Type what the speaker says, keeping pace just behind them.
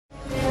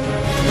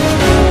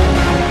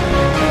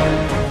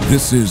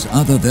This is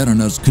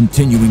Pathirana's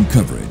continuing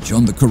coverage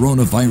on the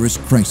coronavirus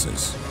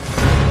crisis.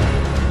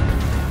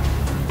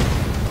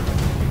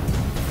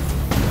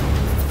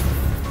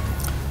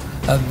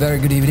 A very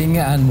good evening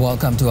and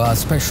welcome to our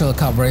special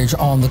coverage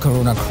on the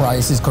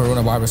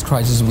coronavirus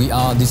crisis.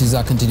 This is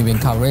our continuing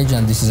coverage,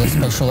 and this is a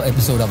special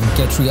episode of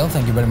Get Real.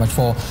 Thank you very much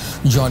for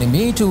joining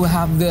me to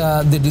have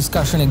the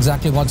discussion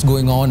exactly what's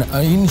going on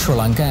in Sri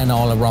Lanka and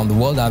all around the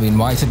world. I've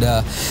invited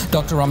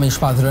Dr. Ramesh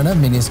Pathirana,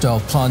 Minister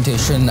of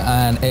Plantation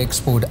and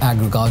Export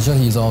Agriculture.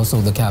 He's also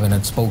the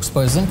cabinet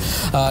spokesperson.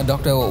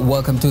 Doctor,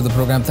 welcome to the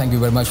program. Thank you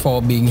very much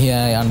for being here.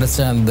 I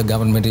understand the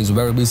government is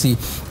very busy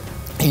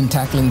in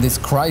tackling this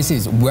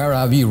crisis. Where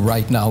are we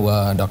right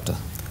now, Doctor?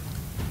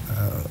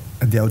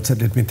 At the outset,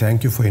 let me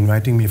thank you for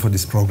inviting me for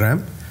this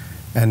program.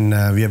 And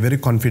we are very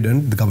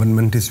confident, the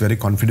government is very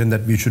confident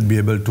that we should be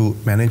able to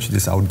manage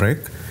this outbreak.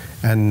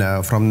 And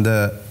from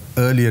the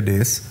earlier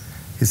days,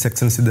 His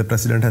Excellency the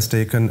President has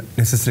taken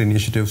necessary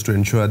initiatives to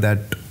ensure that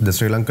the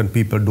Sri Lankan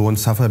people don't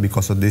suffer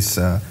because of this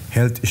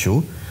health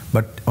issue.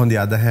 But on the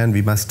other hand,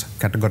 we must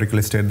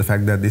categorically state the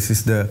fact that this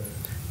is the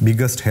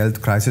biggest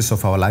health crisis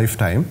of our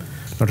lifetime.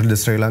 Not only the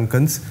Sri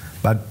Lankans,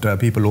 but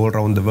people all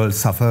around the world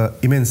suffer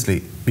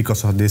immensely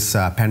because of this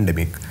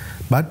pandemic.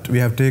 But we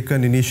have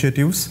taken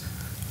initiatives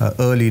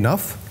early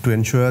enough to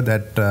ensure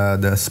that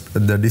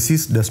the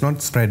disease does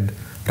not spread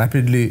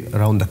rapidly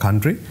around the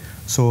country.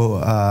 So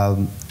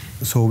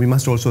we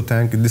must also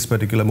thank in this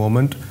particular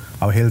moment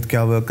our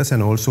healthcare workers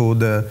and also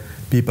the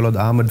people of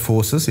the armed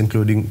forces,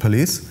 including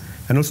police,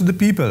 and also the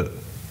people.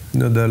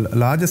 The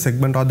largest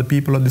segment are the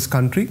people of this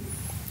country.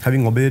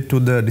 Having obeyed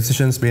to the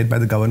decisions made by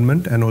the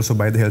government and also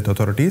by the health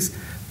authorities,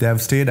 they have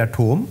stayed at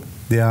home.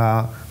 They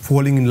are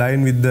falling in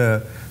line with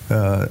the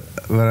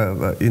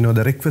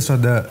request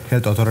of the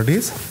health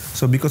authorities.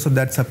 So because of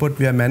that support,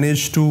 we have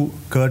managed to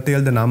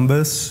curtail the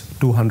numbers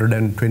to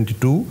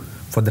 122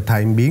 for the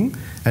time being.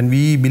 And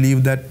we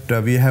believe that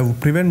we have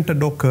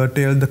prevented or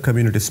curtailed the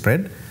community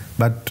spread,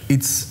 but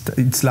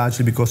it's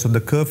largely because of the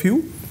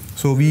curfew.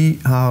 So we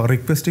are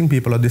requesting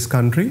people of this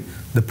country,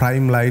 the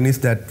prime line is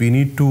that we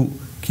need to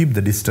keep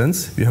the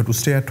distance, we have to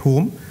stay at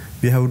home,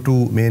 we have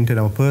to maintain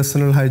our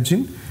personal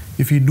hygiene.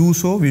 If we do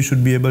so, we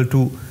should be able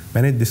to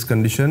manage this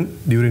condition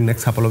during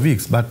next couple of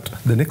weeks. But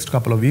the next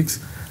couple of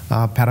weeks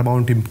are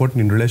paramount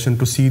important in relation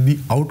to see the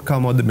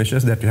outcome of the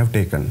measures that we have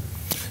taken.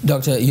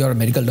 Doctor, you're a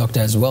medical doctor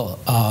as well.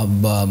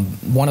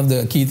 One of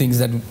the key things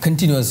that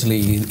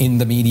continuously in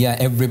the media,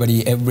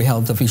 every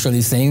health official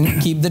is saying,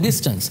 keep the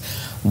distance.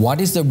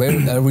 What is the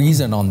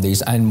reason on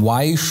this, and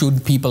why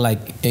should people,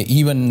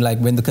 even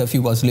when the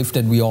curfew was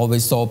lifted, we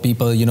always saw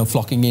people,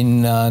 flocking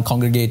in,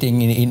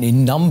 congregating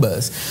in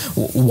numbers.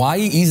 Why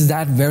is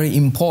that very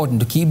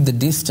important to keep the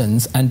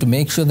distance and to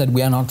make sure that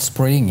we are not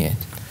spreading it?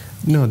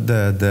 No,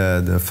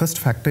 the first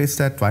factor is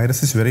that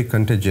virus is very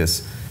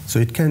contagious. So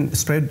it can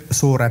spread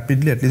so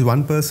rapidly. At least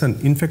one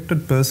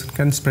infected person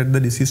can spread the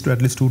disease to at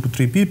least 2 to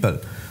 3 people.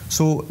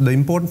 So the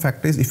important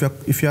factor is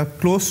if you're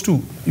close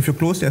to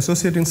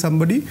associating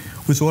somebody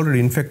who is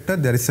already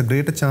infected, there is a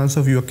greater chance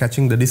of you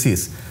catching the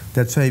disease.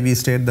 That's why we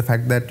state the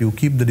fact that you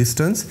keep the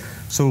distance.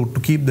 So to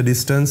keep the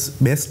distance,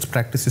 best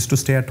practice is to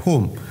stay at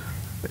home.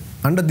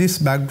 Under this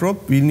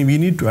backdrop, we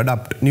need to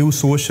adopt new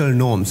social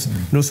norms,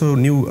 and also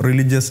new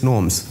religious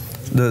norms.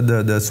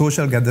 The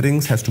social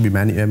gatherings has to be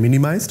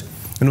minimized.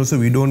 And also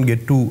we don't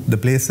get to the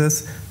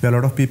places where a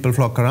lot of people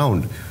flock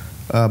around.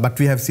 But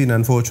we have seen,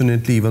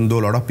 unfortunately, even though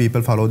a lot of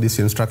people follow these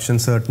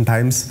instructions, certain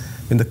times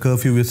when the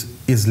curfew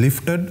is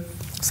lifted,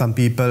 some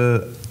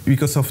people,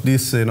 because of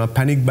this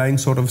panic buying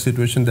sort of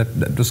situation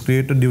that was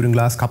created during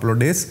last couple of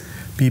days,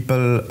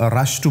 people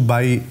rush to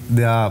buy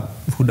their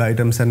food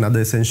items and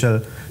other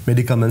essential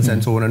medicaments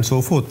and so on and so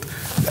forth.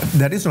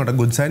 That is not a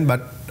good sign,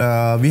 but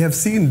we have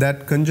seen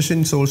that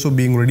congestion is also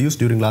being reduced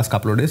during last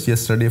couple of days.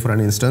 Yesterday, for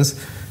an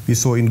instance, we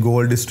saw in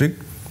Gold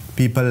District,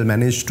 people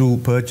managed to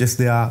purchase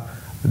their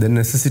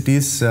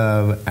necessities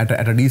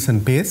at a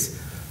decent pace.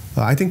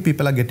 I think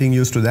people are getting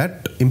used to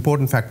that.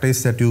 Important factor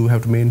is that you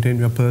have to maintain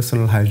your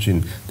personal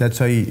hygiene. That's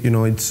why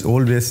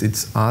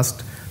it's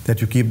asked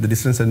that you keep the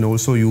distance, and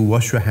also you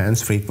wash your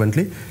hands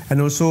frequently,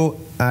 and also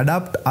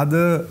adapt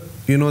other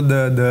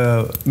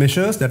the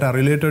measures that are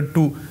related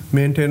to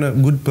maintain a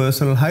good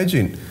personal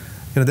hygiene.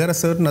 There are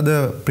certain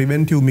other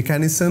preventive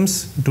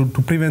mechanisms to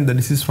prevent the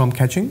disease from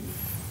catching.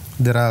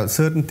 There are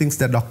certain things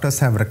that doctors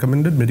have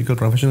recommended, medical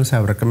professionals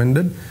have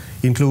recommended,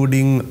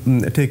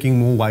 including taking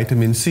more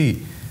vitamin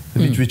C,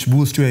 which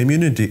boosts your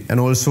immunity, and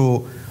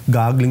also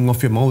gargling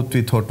of your mouth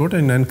with hot water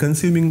and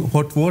consuming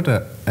hot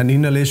water and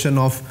inhalation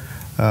of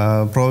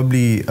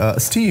probably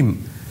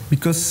steam,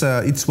 because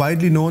it's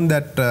widely known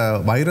that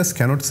virus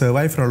cannot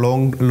survive for a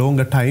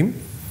longer time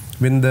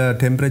when the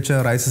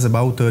temperature rises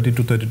above 30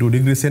 to 32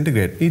 degrees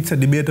centigrade. It's a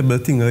debatable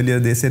thing. Earlier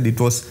they said it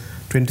was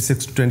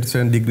 26 to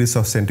 27 degrees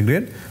of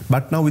centigrade,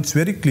 but now it's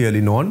very clearly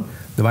known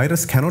the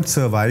virus cannot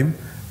survive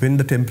when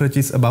the temperature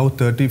is above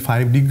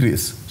 35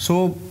 degrees.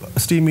 So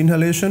steam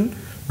inhalation,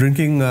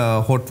 drinking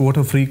hot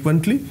water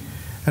frequently,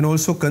 and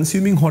also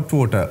consuming hot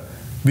water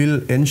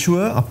will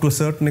ensure up to a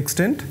certain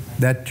extent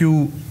that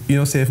you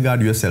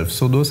safeguard yourself.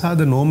 So those are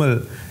the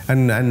normal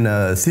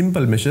and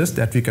simple measures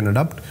that we can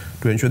adopt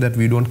to ensure that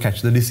we don't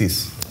catch the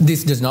disease.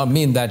 This does not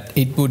mean that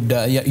it would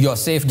you're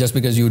safe just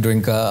because you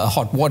drink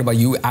hot water, but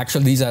you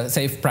actually, these are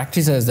safe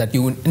practices that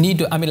you need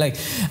to, I mean, like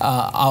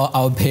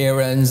our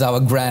parents, our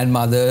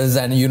grandmothers,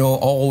 and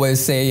always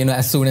say,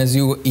 as soon as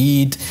you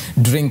eat,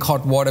 drink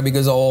hot water,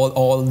 because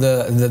all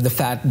the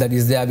fat that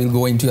is there will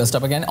go into your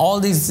stomach. And all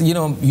these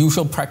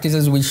usual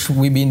practices which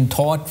we've been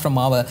taught from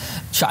our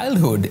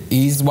childhood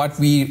is what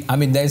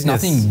there's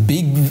nothing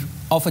big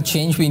of a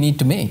change we need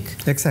to make.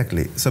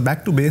 Exactly. So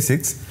back to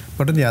basics.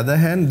 But on the other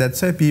hand,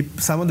 that's why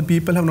some of the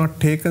people have not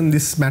taken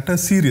this matter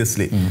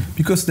seriously,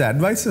 because the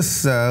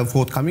advices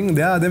forthcoming,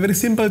 they're very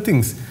simple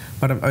things.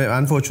 But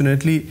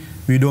unfortunately,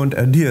 we don't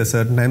adhere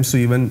certain times to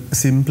even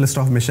simplest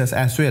of measures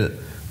as well.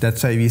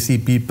 That's why we see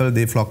people,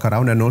 they flock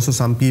around, and also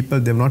some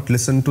people, they've not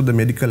listened to the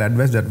medical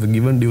advice that were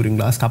given during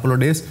last couple of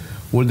days.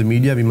 All the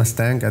media, we must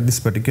thank at this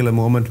particular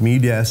moment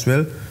media as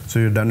well. So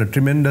you've done a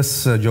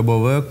tremendous job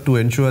of work to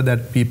ensure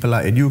that people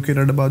are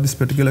educated about this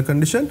particular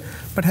condition.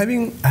 But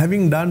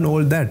having done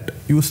all that,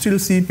 you still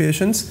see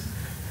patients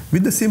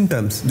with the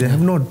symptoms. They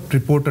have not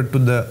reported to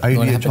the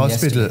IDH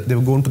hospital.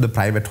 They've gone to the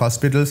private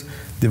hospitals.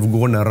 They've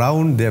gone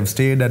around. They have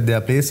stayed at their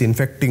place,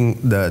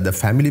 infecting the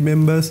family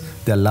members,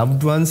 their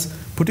loved ones,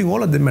 putting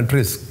all of them at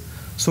risk.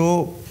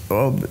 So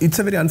it's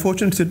a very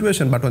unfortunate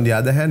situation. But on the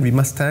other hand, we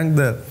must thank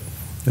the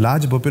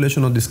large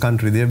population of this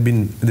country. They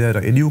are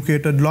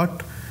educated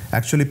lot.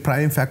 Actually,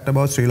 prime fact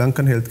about Sri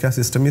Lankan healthcare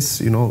system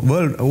is,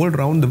 all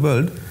around the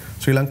world,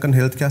 Sri Lankan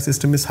healthcare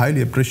system is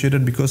highly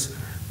appreciated because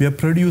we have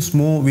produced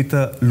more with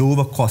a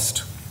lower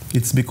cost.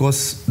 It's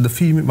because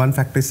one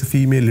factor is the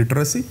female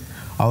literacy.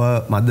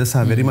 Our mothers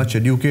are very much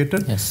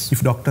educated. Yes.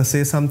 If doctors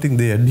say something,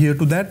 they adhere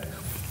to that.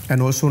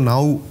 And also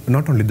now,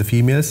 not only the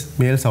females,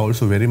 males are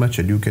also very much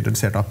educated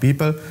set of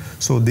people.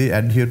 So they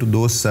adhere to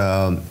those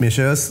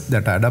measures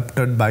that are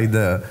adopted by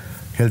the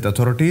health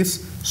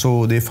authorities.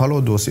 So they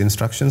follow those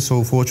instructions.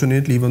 So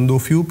fortunately, even though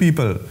few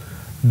people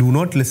do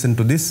not listen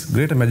to this,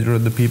 greater majority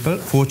of the people,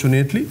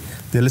 fortunately,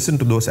 they listen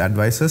to those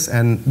advices.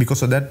 And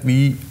because of that,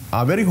 we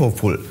are very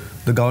hopeful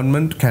the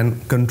government can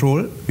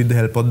control with the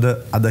help of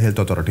the other health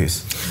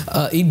authorities.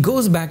 It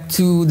goes back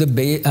to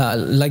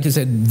like you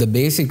said, the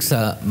basics.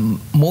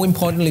 More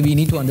importantly, we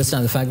need to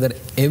understand the fact that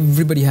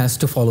everybody has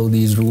to follow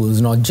these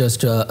rules, not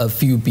just a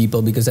few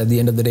people, because at the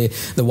end of the day,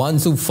 the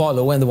ones who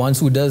follow and the ones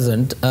who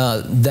doesn't,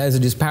 there's a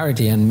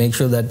disparity, and make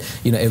sure that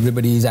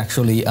everybody is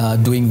actually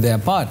doing their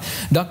part.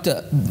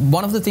 Doctor,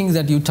 one of the things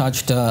that you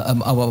touched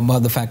about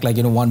the fact, like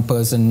one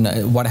person,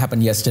 what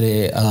happened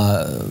yesterday,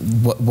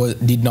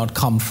 did not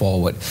come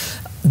forward.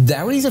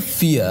 There is a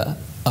fear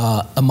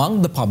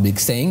among the public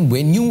saying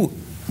when you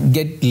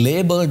get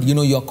labeled,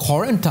 you're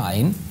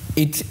quarantined,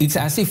 it's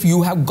as if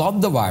you have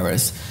got the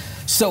virus.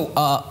 So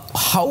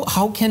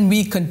how can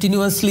we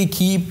continuously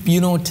keep,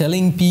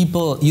 telling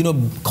people,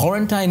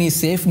 quarantine is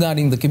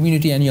safeguarding the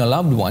community and your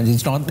loved ones.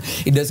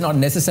 It does not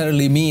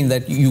necessarily mean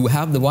that you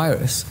have the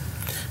virus.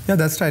 Yeah,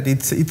 that's right.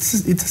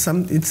 It's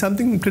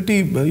something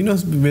pretty,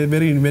 very,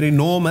 very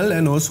normal,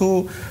 and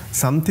also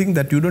something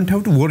that you don't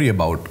have to worry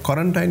about.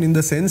 Quarantine, in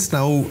the sense,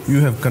 now you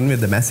have conveyed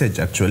the message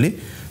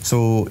actually.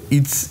 So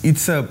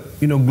it's a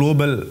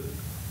global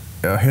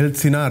health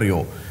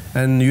scenario,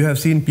 and you have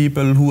seen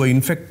people who are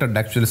infected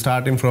actually,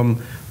 starting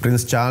from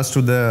Prince Charles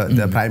to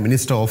the Prime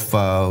Minister of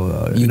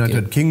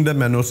United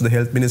Kingdom, and also the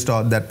Health Minister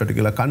of that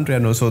particular country,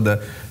 and also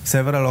the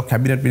several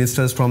cabinet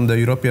ministers from the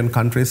European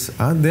countries.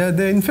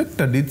 They're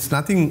infected. It's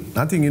nothing.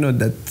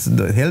 That's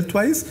the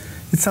health-wise.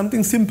 It's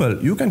something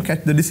simple. You can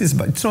catch the disease,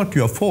 but it's not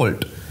your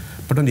fault.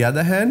 But on the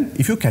other hand,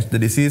 if you catch the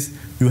disease,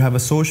 you have a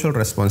social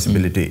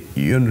responsibility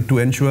to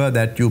ensure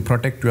that you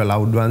protect your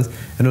loved ones,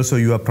 and also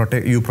you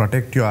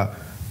protect your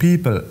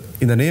people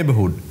in the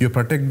neighborhood, you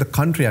protect the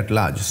country at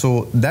large.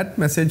 So that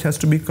message has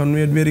to be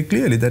conveyed very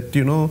clearly, that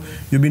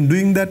you've been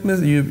doing that.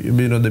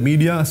 The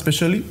media,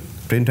 especially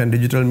print and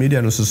digital media,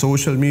 and also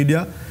social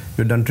media,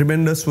 you've done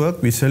tremendous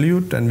work. We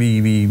salute and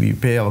we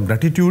pay our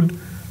gratitude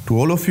to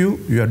all of you.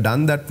 You have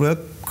done that work,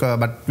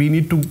 but we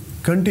need to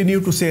continue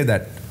to say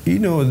that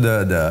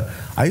the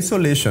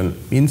isolation,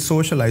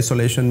 social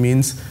isolation,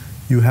 means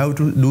you have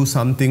to do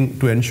something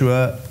to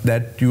ensure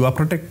that you are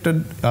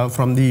protected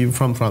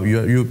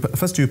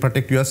first you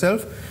protect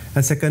yourself,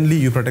 and secondly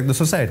you protect the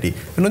society.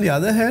 And on the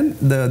other hand,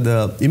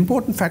 the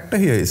important factor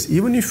here is,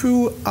 even if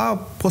you are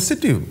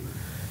positive,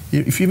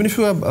 you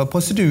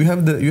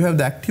have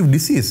the active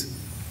disease.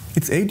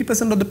 It's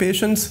 80% of the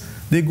patients,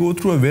 they go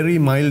through a very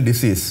mild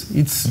disease.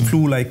 It's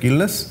flu-like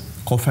illness,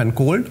 cough and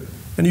cold,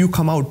 and you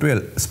come out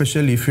well,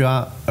 especially if you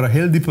are a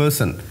healthy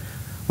person.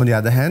 On the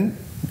other hand,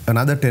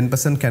 another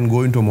 10% can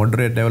go into a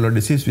moderate level of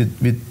disease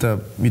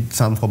with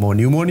some form of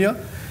pneumonia.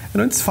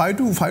 It's 5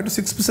 to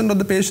 6% of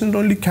the patients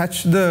only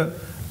catch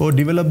or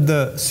develop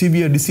the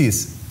severe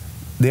disease.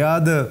 they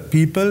are the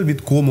people with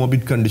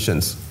comorbid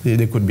conditions.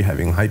 They could be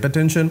having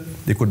hypertension,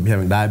 they could be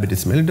having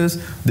diabetes mellitus,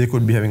 they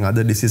could be having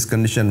other disease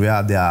condition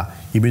where their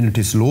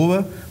immunity is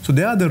lower. So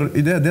they're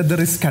the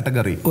risk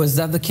category. Was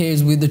that the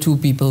case with the two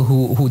people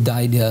who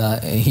died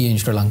here in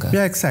Sri Lanka?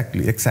 Yeah,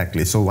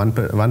 exactly. So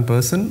one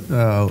person,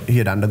 he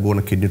had undergone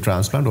a kidney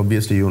transplant.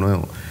 Obviously, you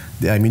know,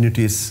 their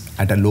immunity is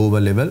at a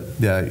lower level.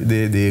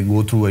 They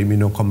go through an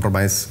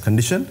immunocompromised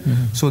condition.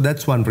 So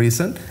that's one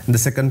reason. And the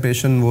second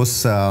patient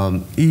was,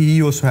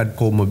 he also had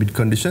comorbid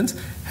conditions,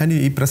 and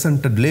he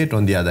presented late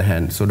on the other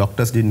hand. So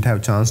doctors didn't have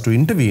a chance to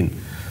intervene.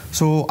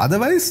 So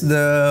otherwise,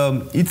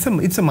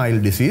 it's a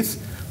mild disease,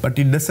 but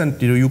it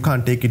doesn't, you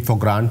can't take it for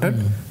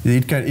granted.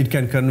 It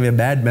can convey a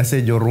bad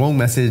message or wrong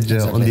message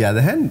on the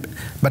other hand.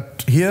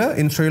 But here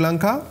in Sri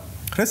Lanka,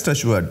 rest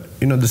assured,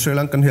 you know, the Sri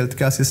Lankan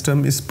healthcare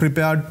system is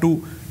prepared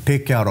to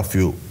take care of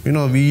you. You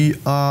know, we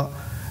are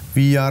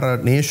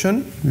a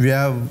nation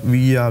where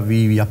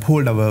we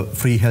uphold our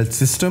free health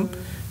system.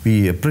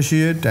 We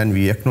appreciate and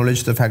we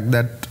acknowledge the fact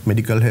that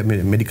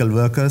medical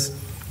workers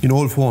in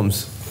all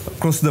forms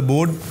across the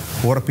board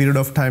over a period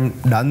of time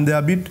done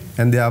their bit,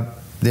 and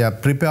they are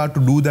prepared to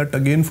do that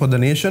again for the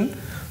nation.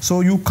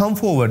 So you come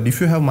forward.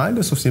 If you have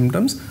mildest of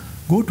symptoms,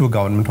 go to a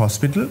government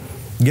hospital,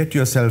 get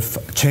yourself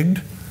checked.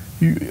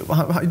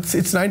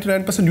 It's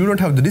 99% you don't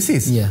have the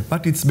disease,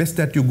 but it's best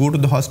that you go to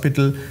the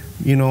hospital,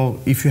 you know,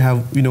 if you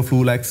have, you know,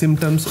 flu-like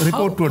symptoms,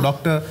 report to a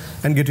doctor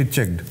and get it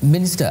checked.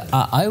 Minister,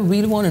 I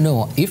really want to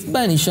know, if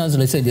by any chance,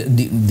 let's say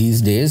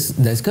these days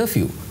there's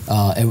curfew,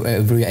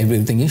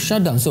 everything is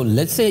shut down. So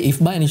let's say if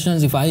by any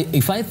chance, if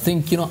I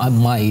think, you know, I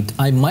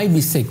might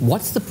be sick,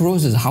 what's the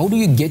process? How do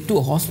you get to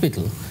a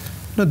hospital?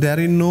 No, there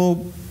is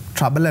no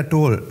trouble at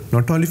all.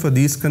 Not only for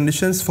these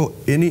conditions, for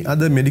any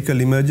other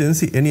medical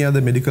emergency, any other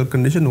medical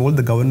condition, all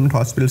the government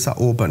hospitals are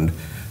opened.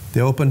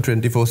 They're open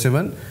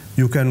 24/7.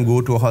 You can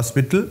go to a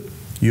hospital.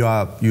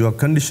 Your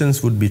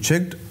conditions would be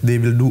checked. They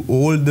will do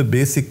all the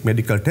basic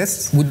medical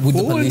tests. Would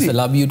the police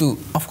allow you to?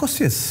 Of course,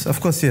 yes.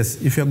 Of course, yes.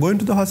 If you're going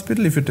to the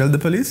hospital, if you tell the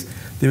police,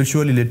 they will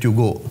surely let you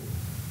go.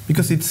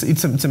 Because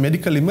it's a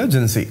medical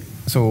emergency.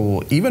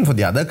 So even for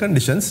the other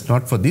conditions,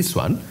 not for this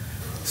one,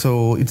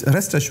 so it's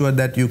rest assured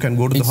that you can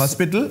go to the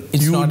hospital,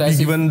 you will be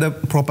given the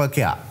proper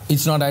care.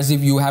 It's not as if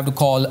you have to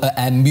call an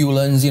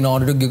ambulance in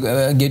order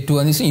to get to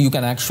anything. You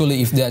can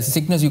actually, if there's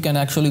sickness, you can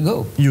actually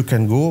go. You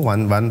can go,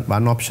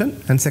 one option.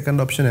 And second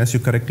option, as you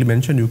correctly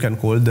mentioned, you can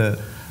call the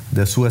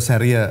SUAS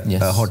area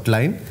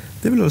hotline.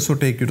 They will also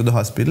take you to the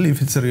hospital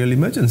if it's a real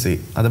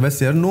emergency. Otherwise,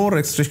 there are no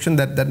restriction.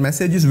 That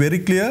message is very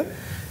clear.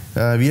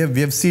 We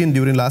have seen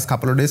during last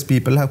couple of days,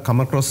 people have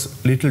come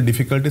across little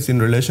difficulties in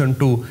relation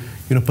to,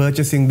 you know,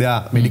 purchasing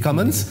their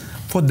medicaments.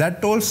 For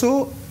that also,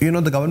 you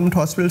know, the government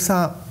hospitals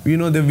are, you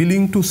know, they're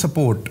willing to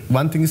support.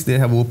 One thing is they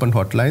have open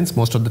hotlines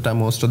most of the time,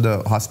 most of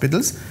the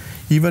hospitals.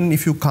 Even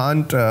if you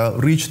can't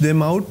reach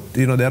them out,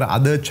 you know, there are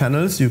other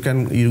channels. You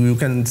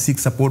can seek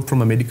support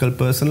from a medical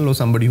personnel or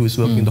somebody who is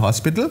working in the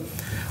hospital.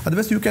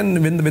 Otherwise, you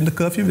can, when the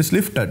curfew is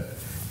lifted,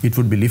 it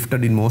would be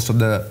lifted in most of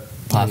the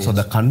parts of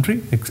the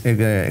country,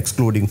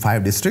 excluding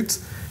 5 districts.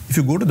 If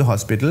you go to the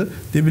hospital,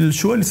 they will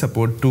surely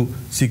support to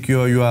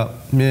secure your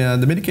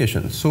the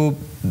medication. So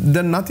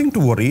there's nothing to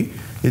worry.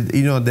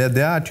 You know,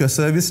 they're at your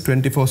service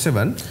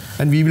 24/7,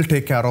 and we will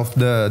take care of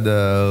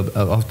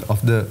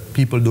the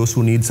people, those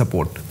who need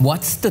support.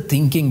 What's the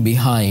thinking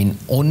behind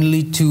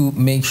only to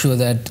make sure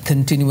that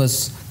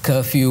continuous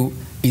curfew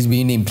is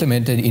being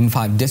implemented in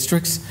 5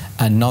 districts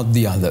and not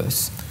the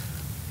others?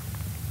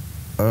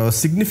 A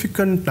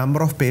significant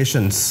number of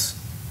patients,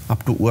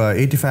 up to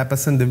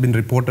 85%, they've been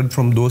reported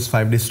from those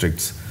 5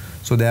 districts.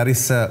 So there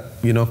is a,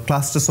 you know,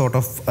 cluster sort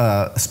of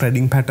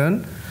spreading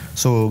pattern.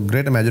 So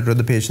greater majority of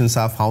the patients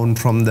are found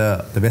from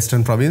the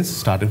western province,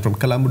 starting from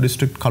Colombo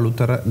district,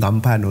 Kalutara,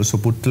 Gampa, and also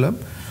Puttalam.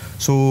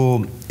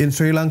 So in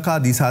Sri Lanka,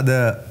 these are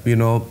the, you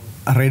know,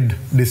 red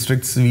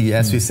districts,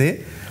 as we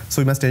say.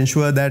 So we must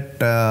ensure that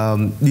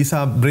these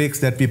are breaks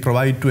that we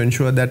provide to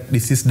ensure that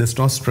disease does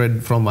not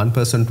spread from one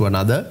person to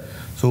another.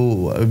 So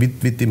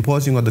with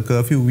imposing of the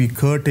curfew, we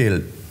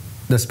curtail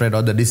the spread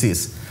of the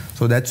disease.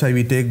 So that's why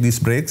we take these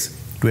breaks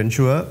to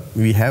ensure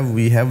we have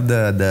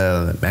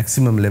the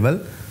maximum level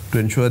to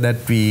ensure that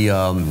we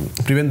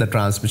prevent the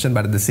transmission.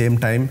 But at the same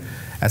time,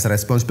 as a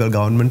responsible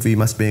government, we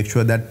must make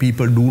sure that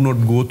people do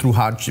not go through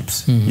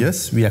hardships.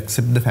 Yes, we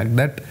accept the fact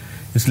that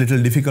it's a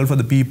little difficult for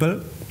the people.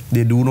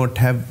 They do not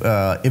have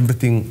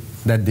everything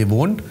that they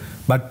want,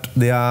 but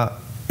they are,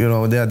 you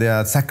know, they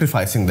are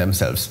sacrificing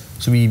themselves.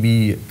 So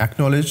we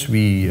acknowledge,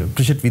 we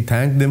appreciate, we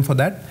thank them for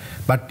that.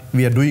 But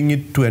we are doing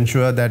it to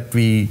ensure that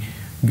we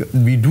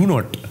do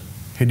not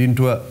head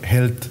into a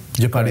health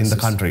jeopardy in the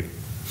country.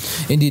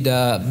 Indeed,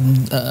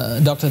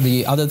 Doctor,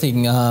 the other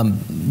thing,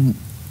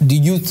 do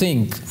you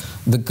think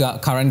the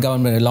current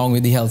government, along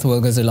with the health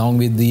workers, along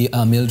with the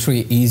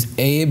military, is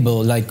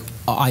able, like,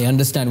 I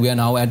understand we are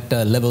now at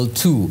level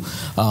 2,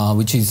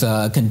 which is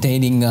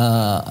containing,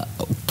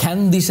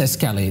 can this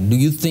escalate? Do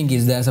you think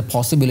there's a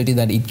possibility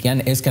that it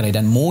can escalate?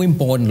 And more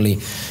importantly,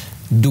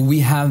 Do we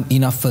have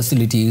enough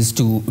facilities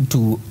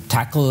to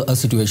tackle a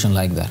situation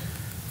like that?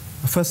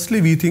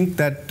 Firstly, we think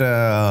that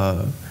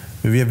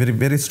we are very,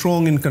 very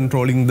strong in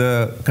controlling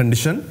the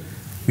condition.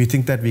 We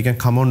think that we can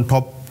come on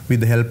top with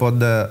the help of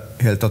the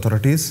health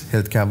authorities,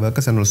 healthcare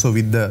workers, and also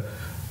with the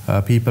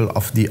people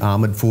of the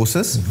armed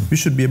forces. We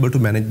should be able to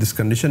manage this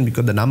condition,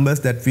 because the numbers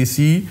that we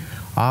see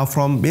are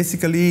from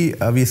basically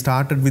we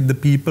started with the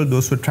people,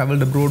 those who have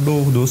traveled abroad,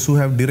 or those who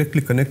have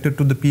directly connected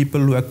to the people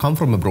who have come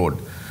from abroad.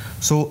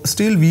 So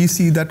still we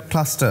see that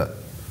cluster.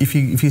 If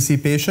you see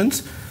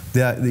patients,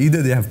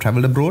 either they have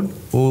traveled abroad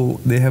or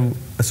they have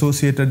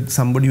associated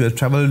somebody who has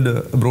traveled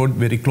abroad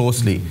very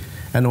closely,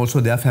 and also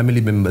their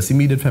family members,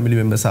 immediate family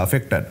members are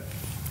affected,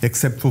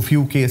 except for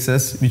few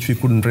cases which we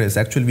couldn't trace.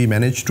 Actually, we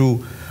managed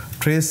to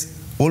trace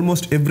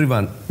almost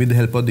everyone with the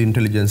help of the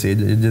intelligence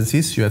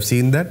agencies. You have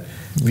seen that.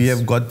 Yes. We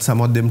have got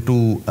some of them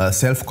to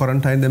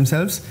self-quarantine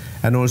themselves,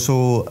 and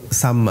also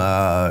some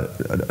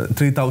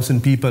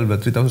 3,000 people,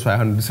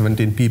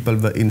 3,517 people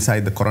were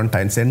inside the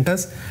quarantine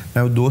centers.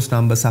 Now those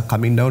numbers are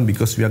coming down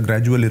because we are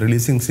gradually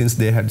releasing, since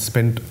they had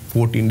spent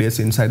 14 days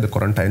inside the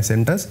quarantine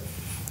centers.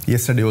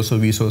 Yesterday also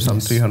we saw some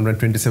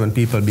 327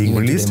 people being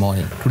released.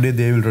 Today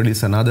they will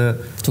release another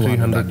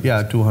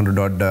 200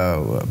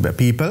 odd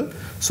people.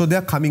 So they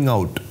are coming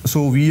out.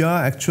 So we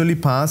are actually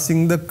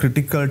passing the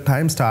critical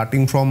time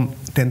starting from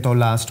 10th of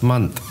last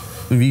month.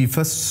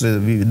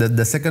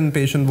 The second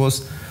patient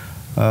was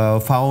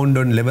found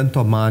on 11th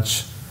of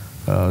March.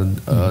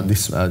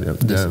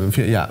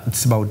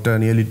 It's about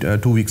nearly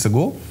 2 weeks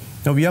ago.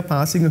 Now we are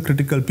passing a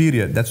critical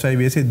period. That's why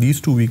we say these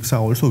 2 weeks are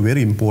also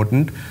very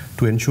important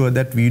to ensure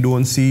that we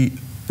don't see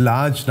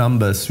large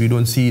numbers, we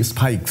don't see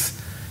spikes.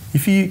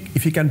 If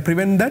we can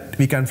prevent that,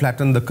 we can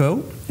flatten the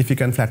curve. If we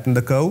can flatten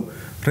the curve,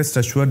 rest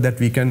assured that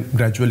we can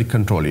gradually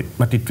control it.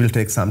 But it will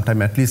take some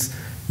time. At least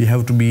we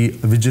have to be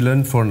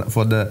vigilant for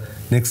the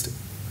next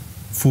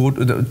 2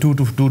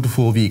 to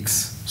 4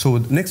 weeks. So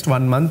the next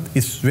 1 month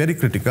is very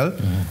critical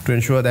to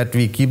ensure that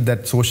we keep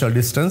that social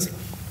distance.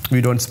 We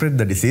don't spread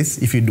the disease.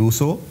 If we do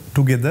so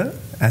together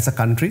as a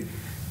country,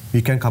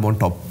 we can come on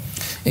top.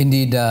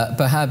 Indeed,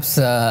 perhaps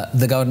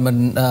the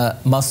government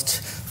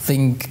must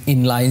think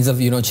in lines of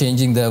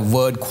changing the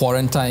word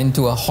quarantine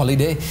to a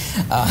holiday.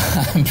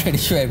 I'm pretty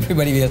sure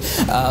everybody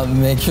will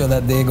make sure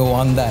that they go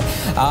on that.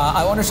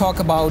 I want to talk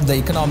about the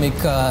economic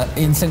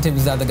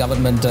incentives that the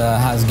government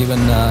has given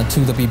to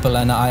the people,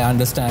 and I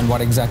understand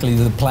what exactly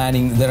the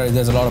planning.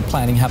 There's a lot of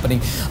planning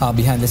happening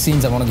behind the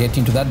scenes. I want to get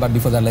into that, but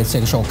before that, let's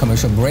take a short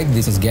commercial break.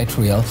 This is Get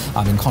Real.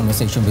 I'm in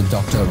conversation with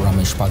Dr.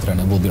 Ramesh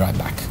Pathirana. We'll be right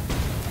back.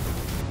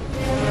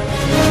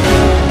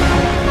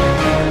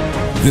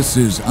 This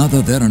is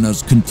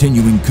Pathirana's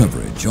continuing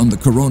coverage on the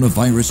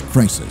coronavirus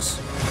crisis.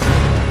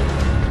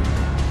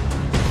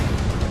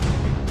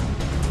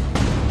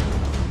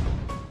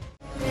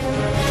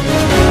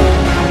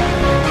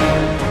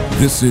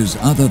 This is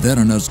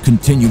Pathirana's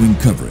continuing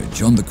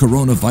coverage on the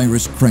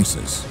coronavirus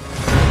crisis.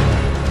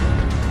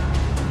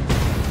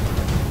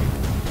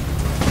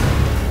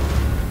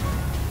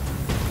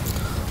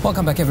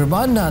 Welcome back,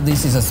 everyone.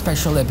 This is a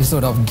special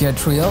episode of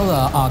Get Real,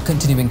 our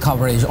continuing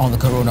coverage on the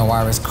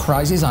coronavirus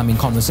crisis. I'm in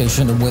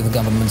conversation with the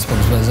government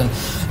spokesperson,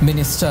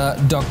 Minister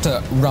Dr.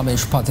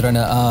 Ramesh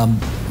Pathirana.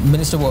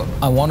 Minister,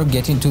 I want to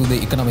get into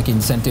the economic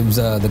incentives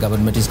the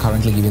government is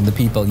currently giving the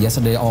people.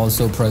 Yesterday,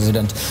 also,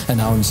 President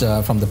announced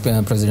from the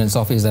President's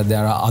office that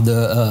there are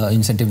other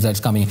incentives that's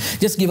coming.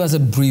 Just give us a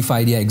brief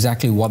idea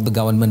exactly what the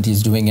government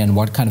is doing and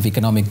what kind of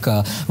economic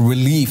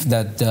relief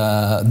that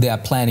they are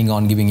planning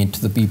on giving it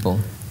to the people.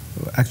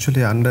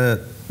 Actually,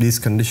 under these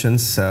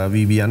conditions,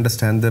 we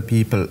understand the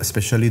people,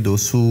 especially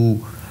those who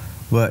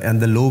were at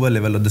the lower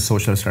level of the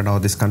social strata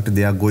of this country.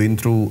 They are going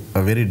through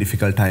a very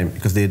difficult time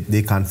because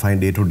they can't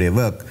find day-to-day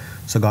work.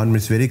 So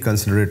government is very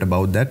considerate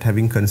about that.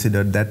 Having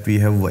considered that, we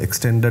have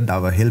extended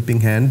our helping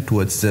hand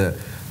towards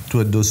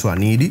those who are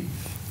needy.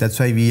 That's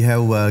why we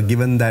have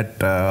given that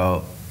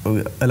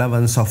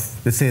allowance of,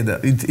 let's say,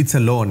 it's a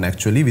loan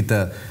actually with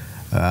a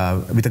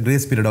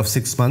grace period of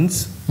 6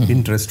 months,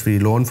 interest-free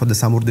loan for the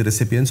Samurdhi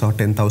recipients of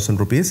 10,000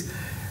 rupees.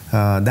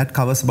 That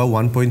covers about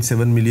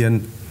 1.7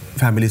 million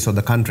families of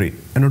the country.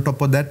 And on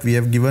top of that, we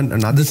have given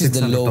another 600,000. This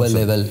is the lower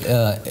level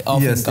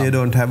of yes, income.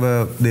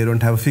 They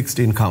don't have a fixed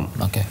income.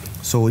 Okay.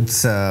 So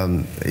it's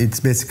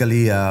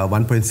basically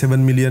 1.7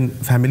 million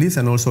families,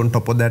 and also on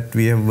top of that,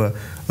 we have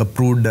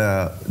approved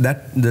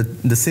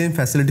the same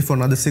facility for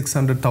another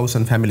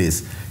 600,000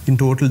 families. In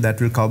total, that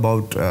will cover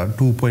about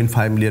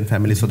 2.5 million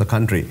families of the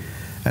country.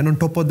 And on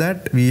top of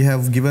that, we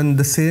have given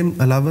the same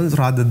allowance,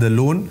 rather the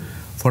loan,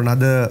 for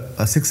another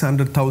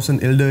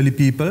 600,000 elderly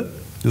people,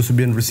 those who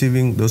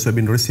have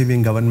been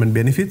receiving government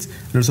benefits.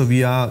 And also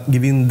we are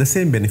giving the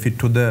same benefit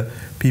to the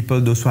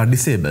people, those who are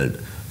disabled.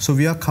 So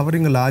we are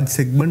covering a large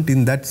segment.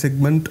 In that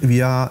segment,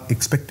 we are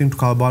expecting to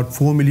cover about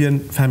 4 million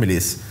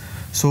families.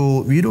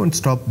 So we don't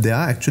stop there.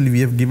 Actually,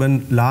 we have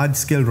given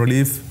large-scale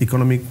relief,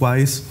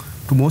 economic-wise,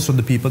 to most of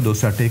the people,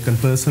 those who have taken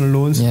personal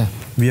loans. Yeah.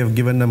 We have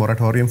given a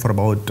moratorium for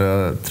about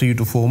 3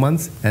 to 4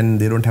 months, and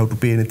they don't have to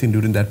pay anything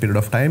during that period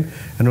of time.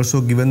 And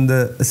also given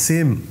the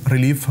same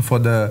relief for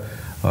the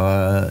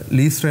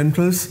lease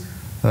rentals,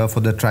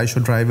 for the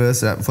trishaw drivers,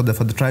 for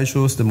the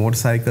trishaws, the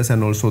motorcycles,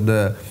 and also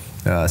the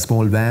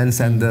small vans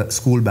and the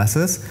school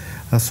buses.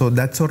 So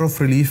that sort of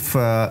relief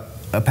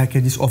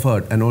package is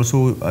offered, and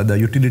also the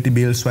utility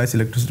bills, wise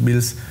electricity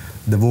bills,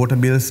 the water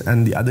bills,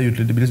 and the other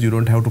utility bills you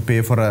don't have to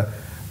pay for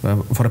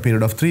a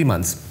period of 3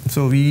 months.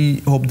 So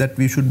we hope that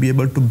we should be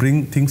able to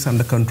bring things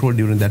under control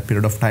during that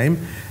period of time,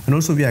 and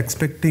also we are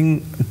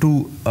expecting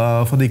to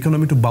for the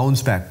economy to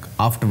bounce back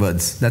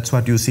afterwards. That's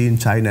what you see in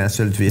China as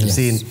well. We have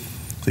seen,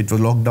 so it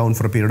was locked down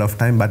for a period of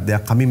time, but they are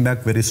coming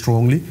back very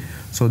strongly.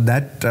 So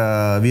that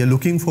we are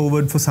looking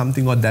forward for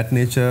something of that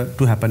nature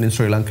to happen in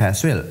Sri Lanka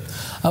as well.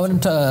 I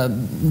want,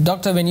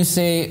 Doctor, when you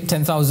say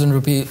 10,000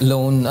 rupee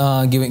loan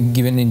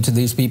given into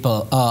these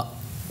people,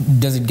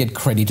 does it get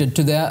credited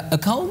to their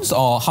accounts,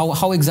 or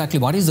how exactly,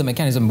 what is the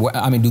mechanism?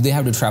 I mean, do they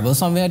have to travel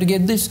somewhere to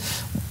get this?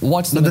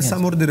 What's the mechanism?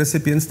 Some of the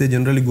recipients, they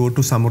generally go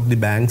to some of the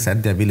banks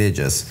at their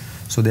villages.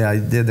 So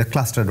they're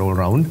clustered all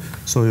around.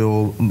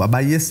 So by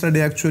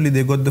yesterday, actually,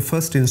 they got the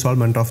first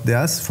installment of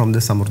theirs from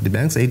the some of the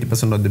banks.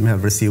 80% of them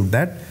have received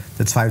that.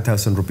 That's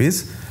 5,000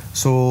 rupees.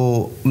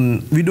 So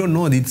we don't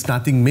know, it's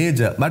nothing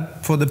major,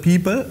 but for the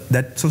people,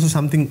 that's also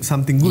something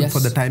good for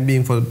the time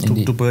being,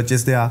 to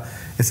purchase their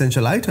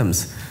essential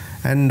items.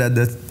 And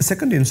the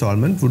second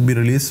installment would be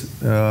released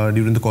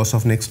during the course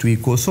of next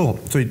week or so.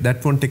 So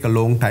that won't take a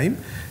long time.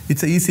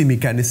 It's an easy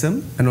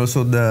mechanism, and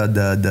also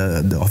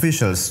the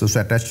officials, those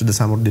attached to the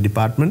some of the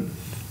department,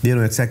 they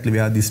know exactly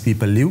where these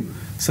people live.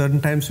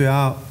 Certain times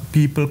where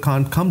people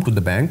can't come to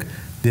the bank,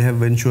 they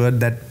have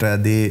ensured that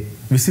they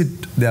visit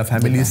their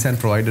families and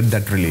provided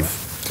that relief.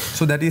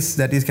 So that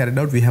is carried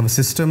out. We have a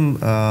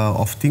system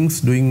of things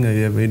doing,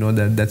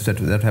 that's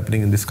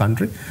happening in this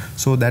country.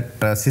 So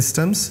that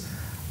systems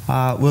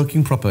are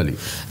working properly.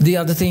 The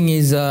other thing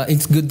is,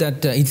 it's good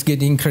that it's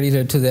getting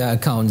credited to their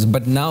accounts,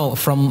 but now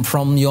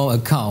from your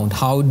account,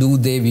 how do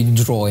they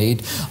withdraw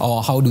it,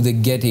 or how do they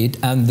get it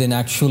and then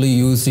actually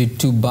use it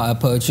to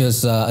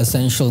purchase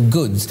essential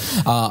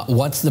goods?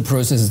 What's the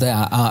process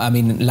there? I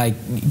mean, like,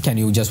 can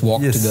you just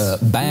walk to the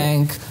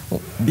bank?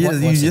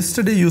 Yes,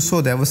 yesterday you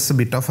saw there was a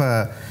bit of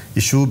a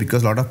issue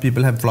because a lot of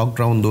people have flocked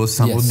around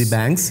some of the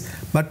banks,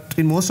 but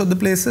in most of the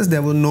places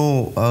there was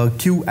no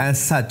queue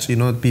as such.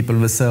 People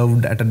were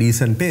served at a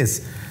decent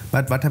pace.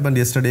 But what happened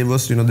yesterday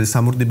was,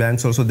 some of the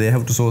banks also, they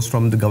have to source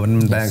from the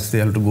government banks. They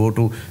have to go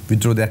to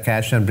withdraw their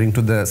cash and bring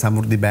to the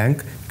Samurdhi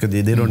bank, because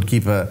they don't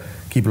keep a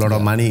lot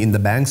of money in the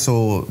bank.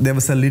 So there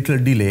was a little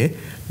delay,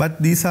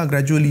 but these are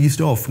gradually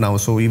eased off now.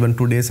 So even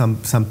today,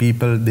 some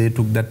people, they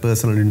took that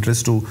personal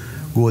interest to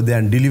go there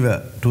and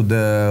deliver to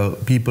the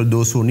people,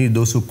 those who need,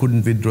 those who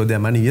couldn't withdraw their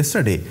money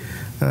yesterday.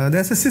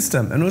 There's a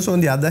system. And also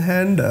on the other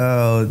hand,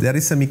 there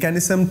is a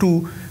mechanism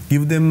to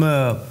give them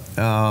a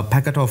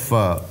packet of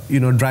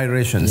dry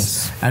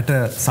rations at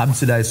a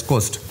subsidized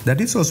cost. That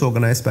is also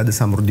organized by the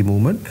Samurdhi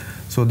movement.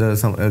 So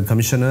the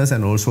commissioners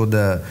and also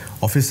the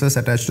officers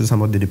attached to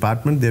some of the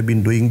department, they've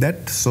been doing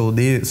that. So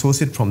they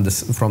source it from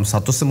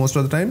Satosa most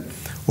of the time,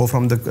 or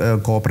from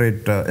the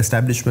corporate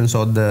establishments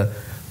or the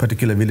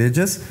particular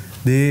villages.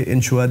 They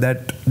ensure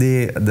that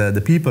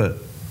the people,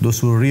 those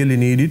who really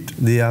need it,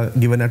 they are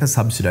given at a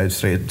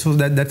subsidized rate. So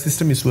that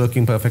system is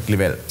working perfectly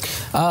well.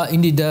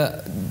 Indeed.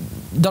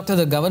 Doctor,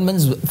 the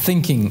government's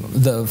thinking,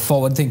 the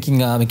forward-thinking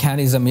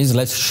mechanism is,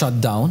 let's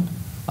shut down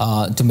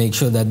to make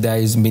sure that there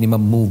is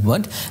minimum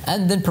movement,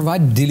 and then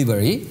provide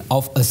delivery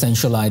of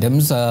essential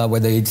items,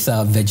 whether it's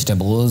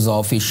vegetables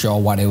or fish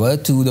or whatever,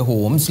 to the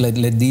homes. Let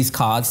these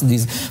carts,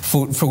 these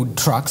food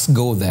trucks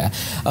go there.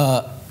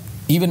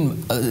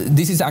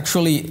 This is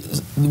actually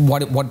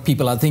what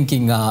people are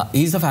thinking,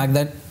 is the fact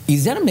that,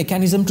 is there a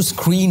mechanism to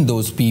screen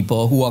those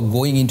people who are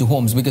going into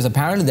homes? Because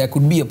apparently there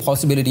could be a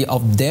possibility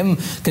of them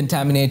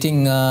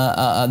contaminating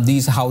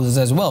these houses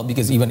as well.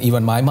 Because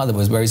even my mother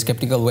was very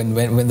skeptical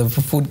when the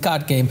food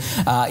cart came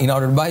in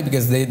order to buy,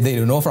 because they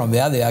don't know from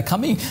where they are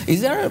coming.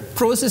 Is there a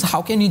process?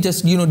 How can you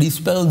just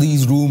dispel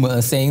these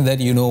rumors saying that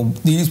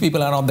these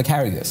people are not the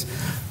carriers?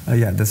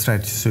 Yeah, that's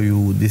right. So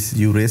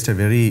you raised a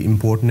very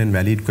important and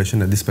valid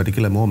question at this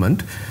particular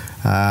moment.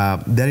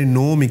 There is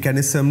no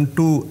mechanism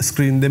to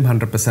screen them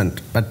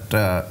 100%, but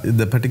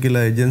the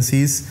particular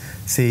agencies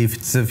say if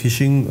it's a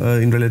fishing,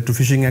 in relation to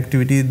fishing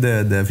activity,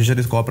 the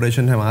Fisheries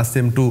Corporation have asked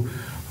them to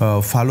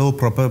follow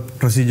proper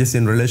procedures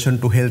in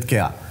relation to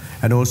healthcare.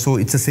 And also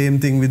it's the same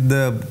thing with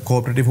the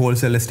cooperative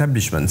wholesale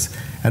establishments.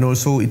 And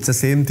also it's the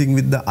same thing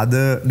with the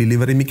other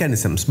delivery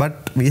mechanisms.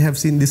 But we have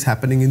seen this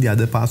happening in the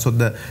other parts of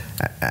the...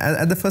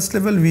 At the first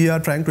level, we are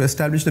trying to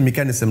establish the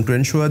mechanism to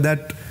ensure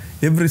that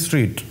every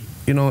street,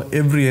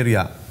 every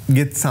area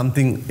gets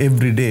something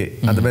every day.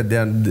 Otherwise,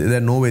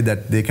 there's no way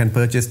that they can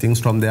purchase things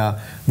from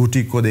their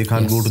boutique, or they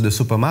can't go to the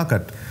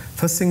supermarket.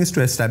 First thing is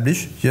to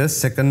establish. Yes,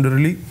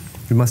 secondarily,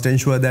 we must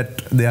ensure that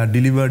they are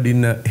delivered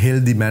in a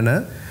healthy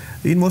manner.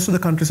 In most of the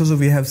countries also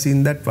we have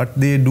seen that what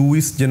they do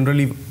is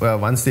generally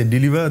once they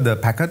deliver the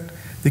packet,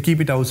 they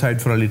keep it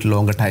outside for a little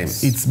longer time.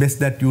 Yes. It's best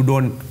that you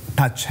don't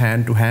touch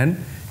hand to hand,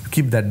 you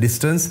keep that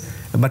distance,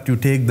 but you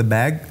take the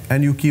bag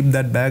and you keep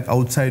that bag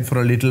outside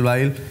for a little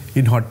while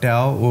in hot air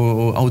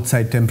or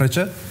outside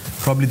temperature.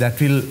 Probably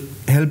that will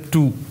help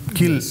to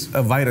kill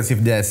a virus if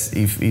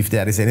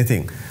there is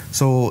anything.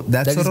 So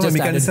that's sort of a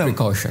mechanism.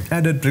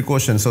 Added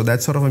precaution. So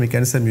that's sort of a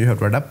mechanism you have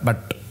to adapt.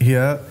 But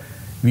here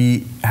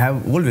we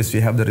have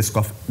the risk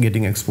of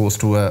getting exposed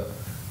to a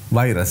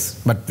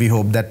virus, but we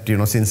hope that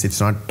since it's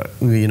not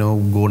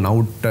gone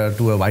out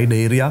to a wide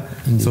area,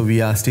 Indeed. So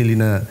we are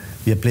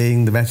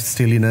playing the match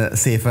still in a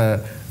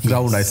safer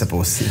ground, I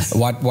suppose. Yes.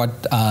 What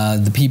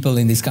the people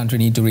in this country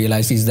need to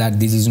realize is that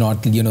this is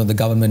not the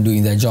government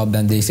doing their job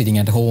and they're sitting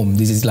at home.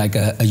 This is like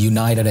a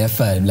united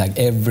effort. Like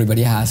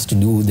everybody has to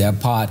do their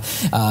part.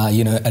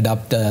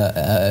 Adopt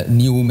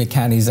new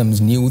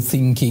mechanisms, new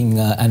thinking,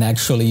 and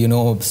actually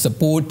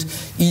support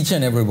each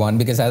and everyone,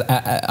 because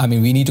I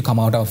mean we need to come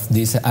out of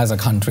this as a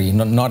country,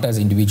 not as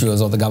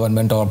individuals or the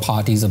government or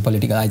parties or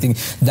political. I think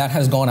that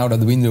has gone out of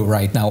the window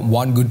right now.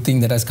 One good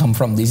thing that has come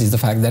from this is the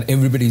fact that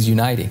everybody is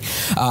uniting.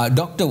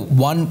 Doctor,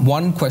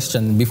 one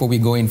question before we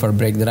go in for a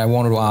break that I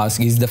wanted to ask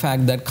is the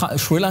fact that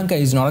Sri Lanka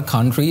is not a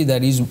country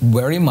that is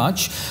very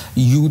much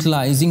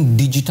utilizing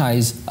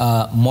digitized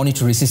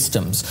monetary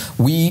systems.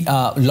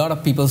 A lot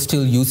of people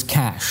still use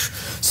cash.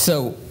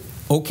 So,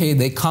 okay,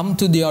 they come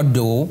to their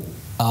door,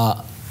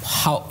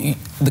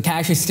 the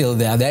cash is still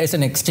there. There is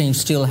an exchange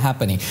still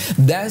happening.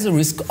 There's a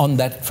risk on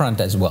that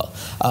front as well.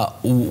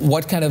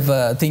 What kind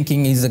of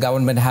thinking is the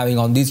government having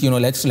on this?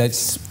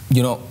 Let's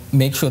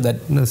make sure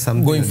that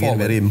going forward.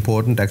 Very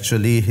important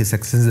actually. His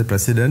Excellency the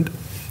President,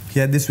 he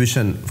had this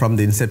vision from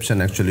the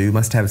inception actually. You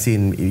must have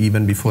seen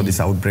even before this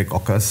outbreak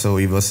occurs. So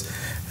he was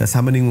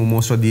summoning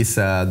most of these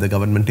the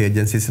government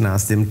agencies and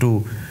asked them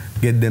to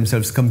get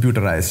themselves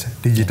computerized,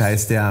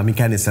 digitize their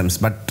mechanisms.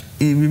 But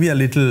we are a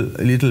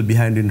little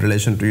behind in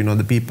relation to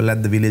the people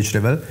at the village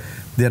level.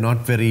 They are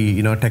not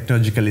very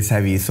technologically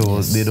savvy, so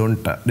yes. they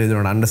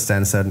don't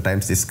understand certain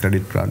times these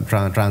credit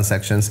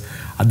transactions,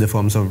 other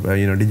forms of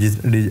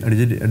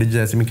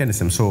digitized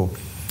mechanisms. So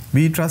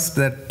we trust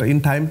that in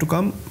time to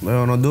come,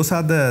 those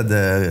are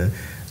the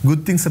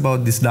good things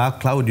about this dark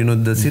cloud.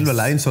 The silver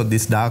lines of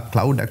this dark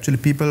cloud. Actually,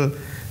 people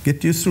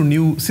get used to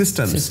new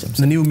systems,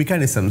 the new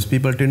mechanisms.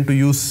 People tend to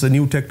use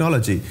new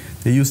technology.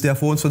 They use their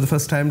phones for the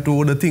first time to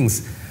order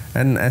things.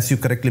 And as you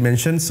correctly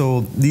mentioned,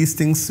 so these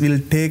things will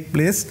take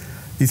place.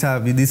 These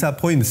are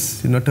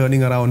points,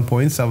 turning around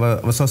points.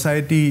 Our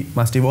society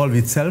must evolve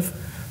itself.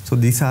 So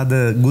these are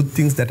the good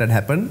things that had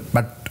happened.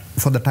 But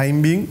for the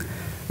time being,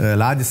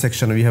 larger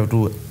section, we have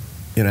to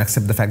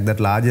accept the fact that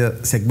larger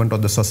segment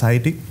of the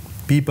society,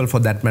 people for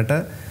that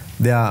matter,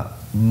 they are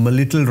a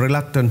little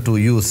reluctant to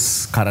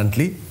use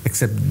currently,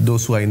 except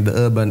those who are in the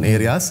urban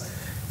areas.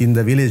 In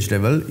the village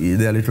level,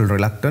 they are a little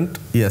reluctant.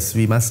 Yes,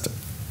 we must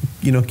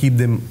keep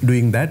them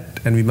doing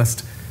that, and we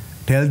must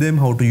tell them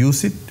how to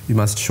use it. We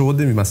must show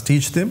them, we must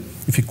teach them.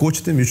 If you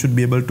coach them, you should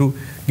be able to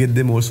get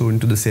them also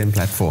into the same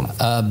platform.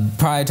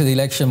 Prior to the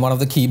election, one of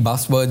the key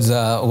buzzwords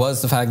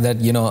was the fact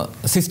that,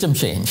 system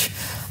change.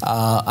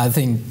 I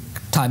think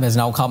time has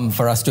now come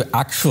for us to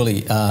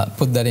actually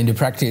put that into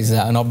practice,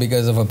 not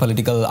because of a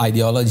political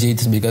ideology,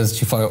 it's because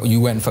for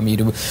you and for me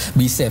to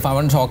be safe. I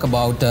want to talk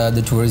about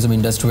the tourism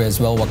industry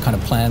as well, what kind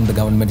of plan the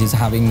government is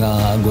having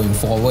going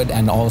forward,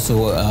 and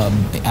also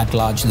at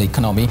large the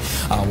economy.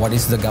 What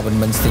is the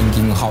government's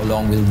thinking? How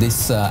long will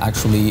this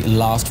actually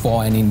last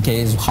for? And in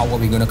case, how are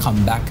we going to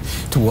come back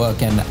to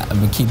work and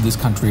keep this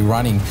country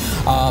running?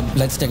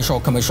 Let's take a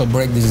short commercial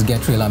break. This is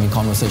Get Real. I'm in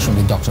conversation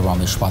with Dr.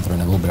 Ramesh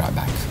Pathirana. We'll be right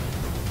back.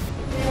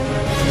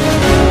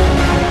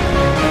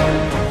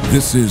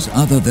 This is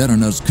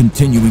Pathirana's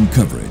continuing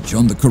coverage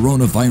on the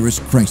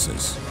coronavirus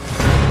crisis.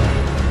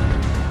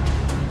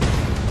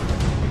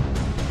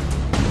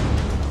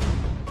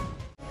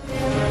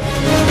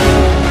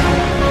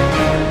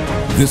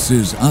 This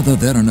is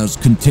Pathirana's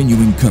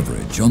continuing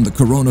coverage on the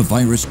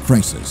coronavirus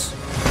crisis.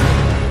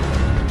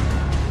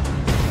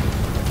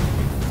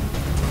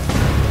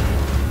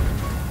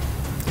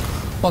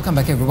 Welcome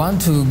back everyone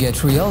to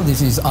Get Real.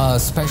 This is a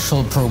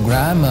special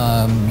program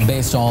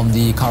based on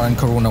the current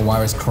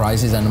coronavirus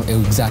crisis and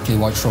exactly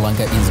what Sri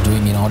Lanka is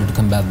doing in order to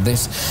combat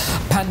this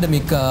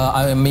pandemic.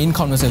 I am in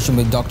conversation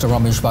with Dr.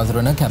 Ramesh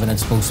Pathirana, Cabinet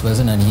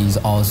spokesperson, and he's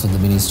also the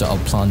Minister of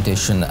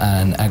Plantation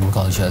and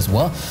Agriculture as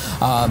well.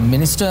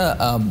 Minister,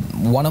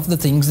 one of the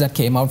things that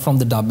came out from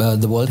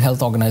the World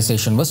Health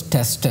Organization was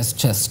test, test,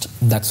 test.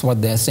 That's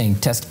what they're saying,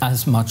 test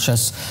as much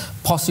as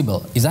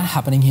possible. Is that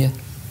happening here?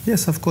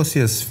 Yes, of course,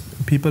 yes.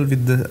 People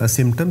with the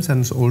symptoms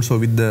and also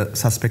with the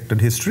suspected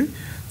history,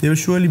 they will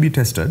surely be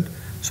tested.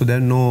 So there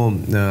are no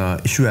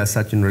issue as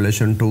such in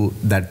relation to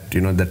that,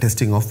 the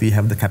testing of, we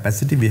have the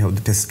capacity, we have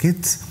the test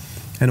kits,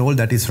 and all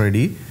that is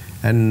ready.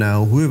 And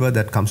whoever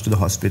that comes to the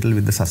hospital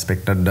with the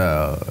suspected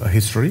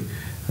history,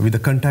 with the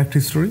contact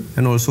history,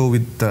 and also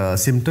with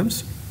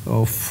symptoms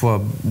of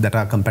that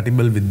are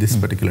compatible with this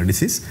particular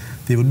disease,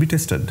 they would be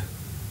tested.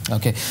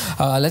 Okay,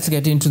 let's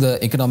get into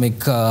the economic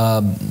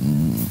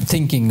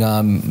thinking.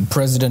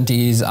 President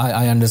is,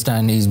 I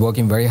understand, is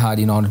working very hard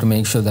in order to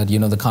make sure that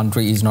the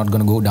country is not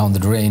going to go down the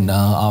drain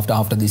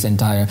after this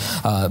entire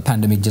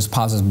pandemic just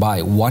passes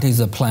by. What is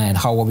the plan?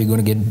 How are we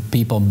going to get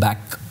people back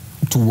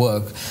to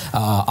work?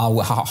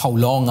 How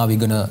long are we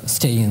going to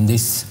stay in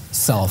this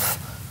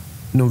self?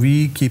 No,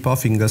 we keep our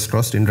fingers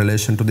crossed in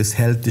relation to this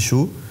health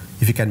issue.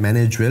 If we can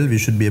manage well, we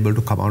should be able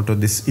to come out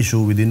of this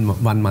issue within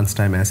 1 month's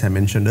time, as I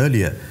mentioned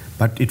earlier.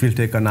 But it will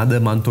take another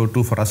month or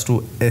two for us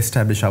to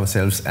establish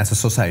ourselves as a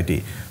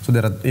society. So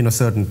there are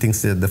certain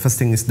things. The first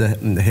thing is the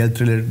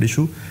health-related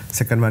issue.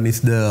 Second one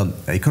is the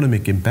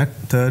economic impact.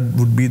 Third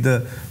would be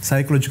the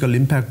psychological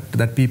impact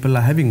that people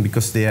are having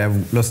because they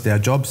have lost their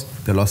jobs,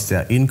 they lost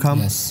their income.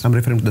 Yes. I'm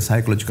referring to the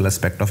psychological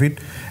aspect of it.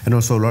 And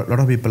also a lot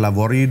of people are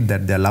worried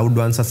that their loved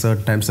ones are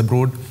certain times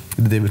abroad,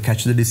 they will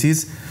catch the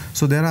disease.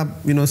 So there are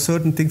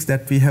certain things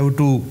that we have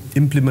to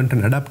implement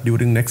and adapt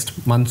during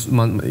next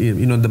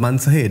the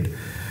months ahead.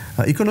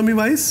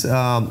 Economy-wise,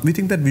 we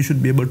think that we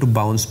should be able to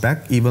bounce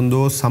back, even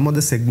though some of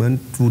the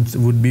segment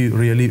would be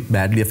really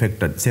badly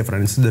affected. Say, for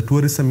instance, the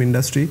tourism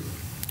industry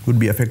would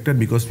be affected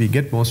because we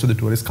get most of the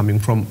tourists coming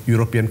from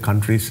European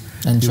countries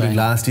and during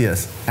China. last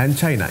years. And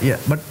China, yeah.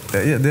 But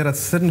there are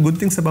certain good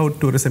things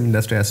about tourism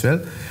industry as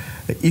well.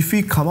 If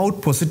we come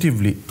out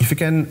positively, if we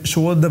can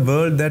show the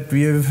world that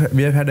we have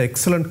had an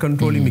excellent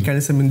controlling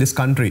mechanism in this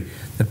country,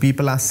 that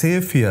people are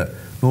safe here,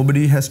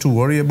 nobody has to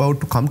worry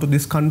about to come to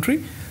this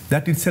country,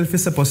 that itself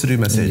is a positive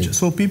message. Indeed.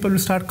 So people will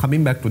start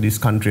coming back to this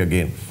country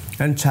again.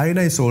 And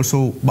China is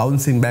also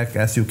bouncing back,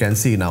 as you can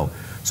see now.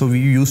 So we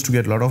used to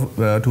get a lot of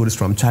tourists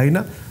from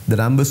China. The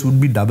numbers would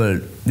be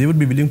doubled. They would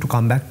be willing to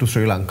come back to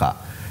Sri Lanka.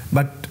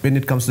 But when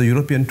it comes to the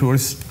European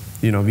tourists,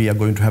 we are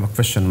going to have a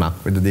question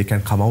mark whether they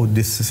can come out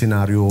this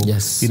scenario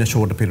Yes. in a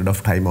shorter period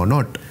of time or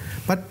not.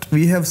 But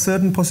we have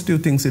certain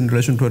positive things in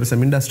relation to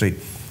tourism industry.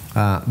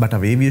 But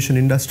our aviation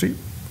industry,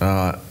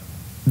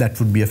 that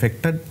would be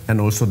affected, and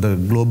also the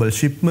global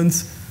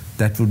shipments,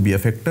 that would be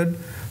affected.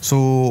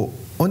 So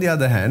on the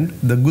other hand,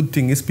 the good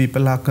thing is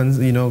people are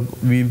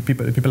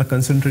people are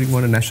concentrating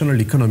on a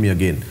national economy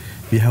again.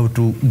 We have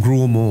to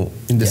grow more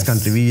in this Yes.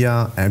 country. We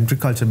are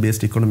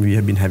agriculture-based economy. We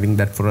have been having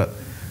that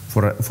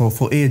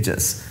for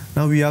ages.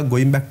 Now we are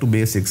going back to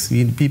basics.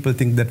 People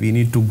think that we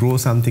need to grow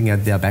something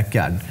at their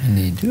backyard.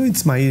 Indeed.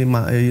 It's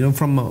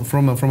from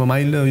a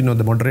mild,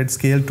 the moderate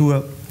scale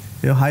to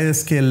a higher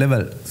scale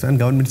level. So, and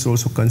government is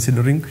also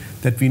considering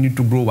that we need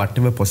to grow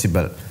whatever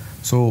possible.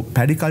 So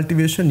paddy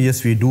cultivation,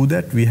 yes, we do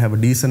that. We have a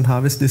decent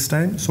harvest this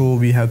time. So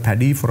we have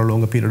paddy for a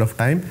longer period of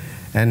time.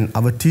 And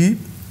our tea,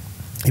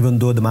 even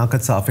though the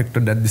markets are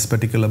affected at this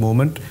particular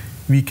moment,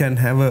 we can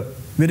have a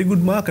very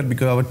good market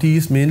because our tea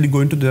is mainly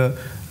going to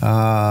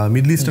the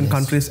Middle Eastern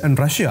countries and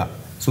Russia.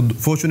 So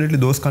fortunately,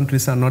 those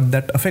countries are not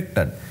that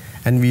affected.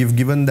 And we've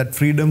given that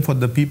freedom for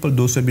the people,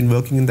 those who have been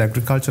working in the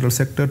agricultural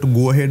sector, to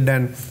go ahead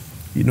and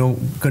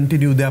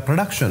continue their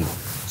production.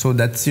 So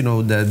that's,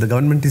 the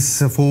government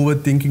is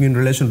forward thinking in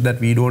relation to that.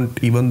 We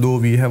don't, even though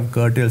we have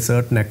curtailed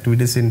certain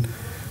activities in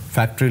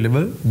factory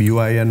level,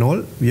 BUI and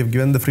all, we have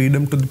given the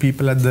freedom to the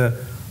people at the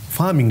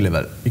farming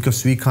level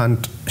because we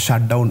can't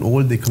shut down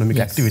all the economic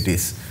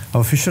activities.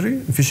 Our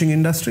fishing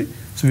industry,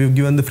 so we have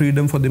given the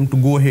freedom for them to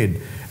go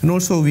ahead. And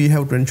also we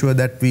have to ensure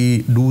that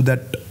we do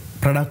that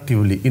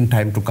productively in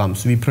time to come.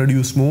 So we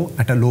produce more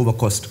at a lower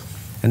cost.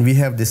 And we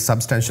have this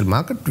substantial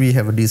market. We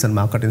have a decent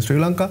market in Sri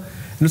Lanka.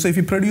 And so if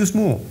we produce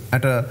more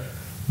at a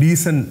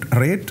decent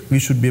rate, we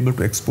should be able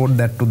to export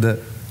that to the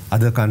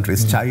other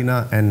countries.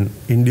 China and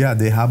India,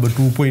 they have a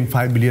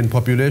 2.5 billion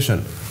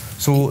population.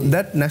 So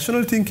that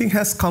national thinking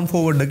has come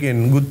forward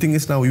again. Good thing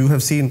is now you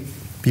have seen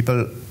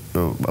people,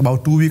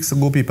 about 2 weeks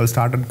ago, people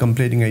started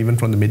complaining even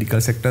from the medical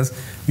sectors,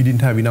 we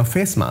didn't have enough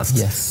face masks.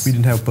 Yes. We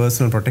didn't have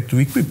personal protective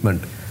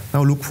equipment.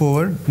 Now look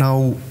forward,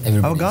 now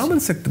our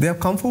government sector, they have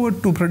come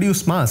forward to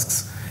produce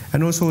masks.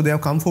 And also they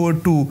have come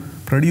forward to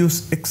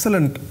produce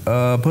excellent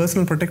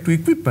personal protective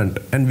equipment.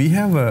 And we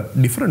have a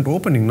different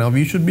opening. Now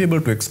we should be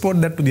able to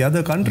export that to the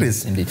other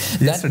countries.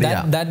 Yes,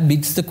 indeed. That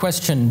begs the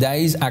question. There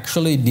is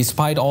actually,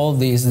 despite all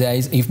this, there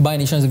is, if by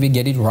any chance we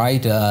get it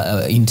right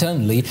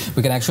internally,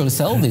 we can actually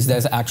sell this.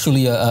 There's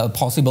actually a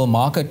possible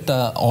market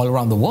all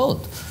around the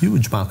world.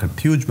 Huge market,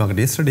 huge market.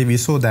 Yesterday we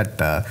saw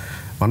that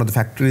one of the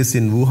factories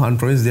in Wuhan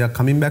province, they are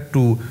coming back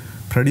to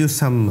produce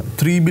some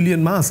 3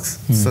 billion masks.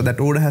 So that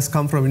order has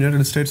come from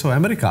United States of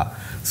America.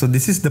 So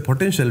this is the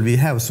potential we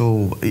have.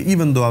 So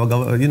even though our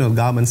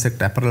government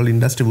sector, apparel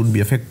industry would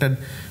be affected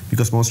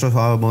because most of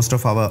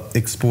our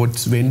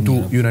exports went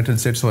to United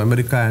States of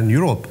America and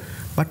Europe.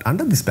 But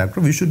under this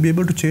backdrop, we should be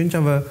able to change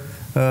our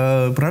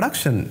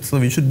production. So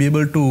we should be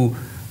able to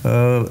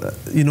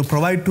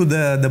provide to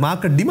the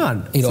market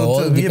demand. We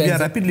are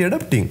rapidly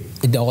adapting.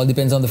 It all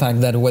depends on the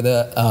fact that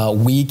whether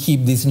we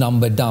keep this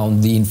number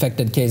down, the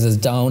infected cases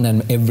down,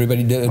 and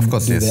everybody do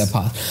their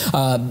part.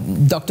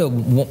 Doctor,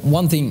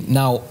 one thing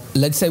now,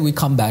 let's say we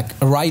come back.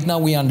 Right now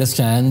we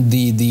understand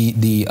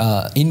the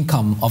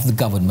income of the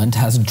government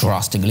has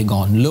drastically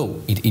gone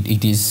low.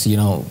 It is,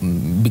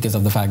 because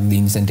of the fact the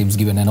incentives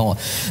given and all.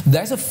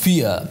 There's a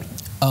fear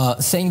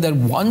saying that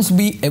once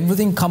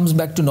everything comes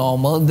back to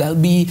normal, there'll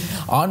be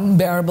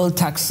unbearable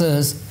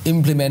taxes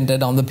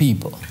implemented on the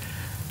people.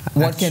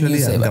 What can you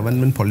say? Actually,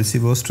 government policy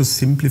was to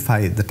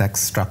simplify the tax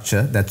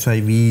structure. That's why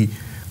we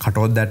cut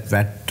out that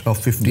VAT of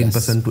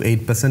 15% to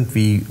 8%.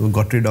 We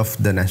got rid of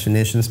the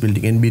nations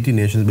building NBT,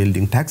 nations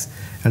building tax,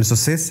 and so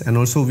cess. And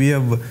also we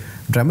have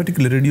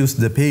dramatically reduced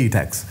the pay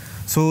tax.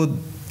 So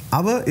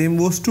our aim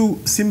was to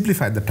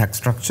simplify the tax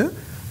structure,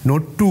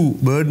 not to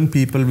burden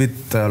people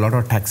with a lot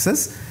of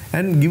taxes,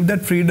 and give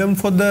that freedom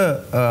for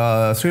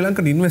the Sri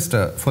Lankan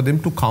investor, for them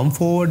to come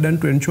forward and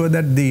to ensure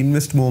that they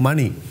invest more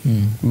money.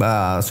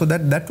 So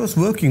that was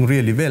working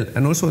really well.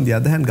 And also on the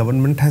other hand,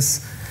 government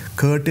has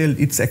curtailed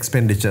its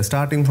expenditure,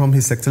 starting from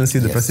His Excellency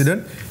the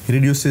President. He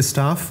reduced his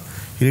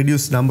staff, he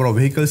reduced number of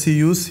vehicles he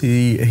used,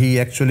 he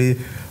actually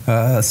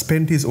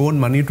spent his own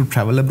money to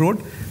travel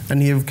abroad,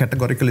 and he have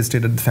categorically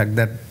stated the fact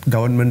that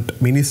government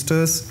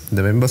ministers,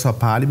 the members of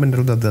parliament,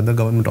 or the other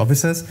government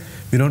officers,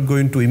 we're not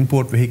going to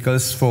import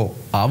vehicles for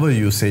our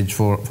usage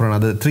for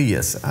another 3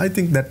 years. I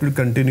think that will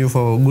continue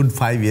for a good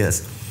 5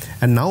 years.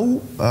 And now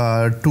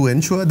to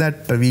ensure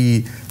that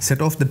we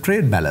set off the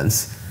trade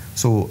balance,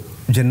 so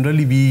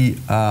generally we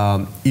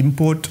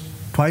import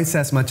twice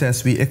as much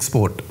as we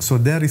export. So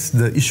there is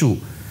the issue.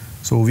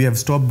 So we have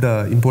stopped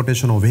the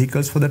importation of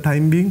vehicles for the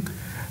time being.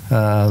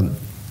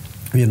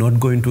 We are not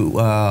going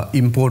to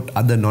import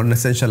other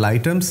non-essential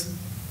items.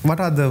 What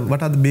are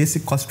the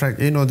basic cost?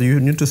 You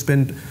need to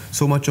spend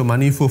so much of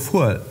money for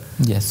fuel.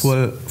 Yes.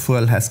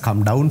 Fuel has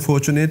come down,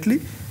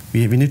 fortunately.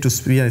 We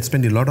are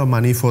spending a lot of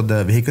money for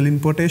the vehicle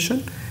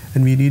importation,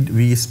 and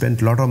we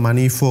spent a lot of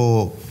money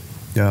for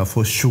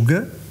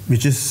sugar,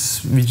 which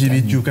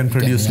you can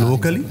produce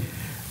locally.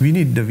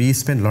 We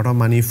spend a lot of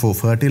money for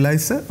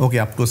fertilizer. Okay,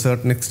 up to a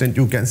certain extent,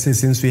 you can say,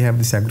 since we have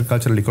this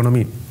agricultural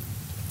economy,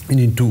 we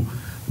need to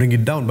bring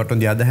it down. But on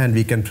the other hand,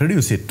 we can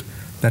produce it.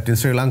 That in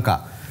Sri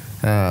Lanka.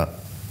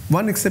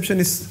 One exception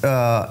is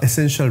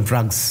essential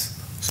drugs.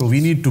 So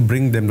we need to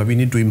bring them. We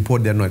need to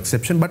import. There are no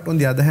exception. But on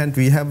the other hand,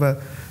 we have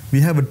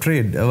a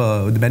trade,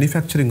 the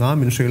manufacturing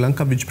arm in Sri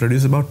Lanka, which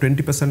produces about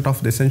 20%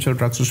 of the essential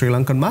drugs to Sri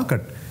Lankan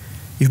market.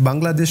 If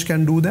Bangladesh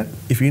can do that,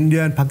 if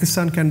India and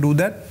Pakistan can do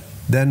that,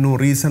 there's no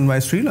reason why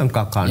Sri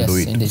Lanka can't do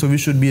it. Indeed. So we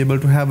should be able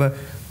to have a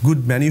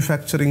good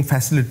manufacturing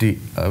facility,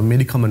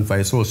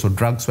 medicament-wise also,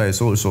 drugs-wise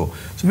also.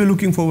 So we're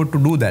looking forward to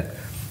do that.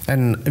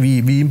 And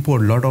we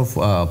import a lot of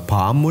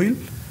palm oil.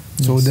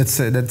 So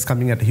that's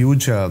coming at a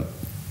huge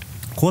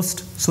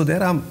cost. So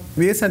there are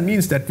ways and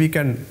means that we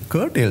can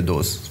curtail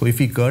those. So if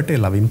we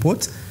curtail our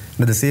imports,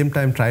 and at the same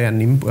time try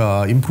and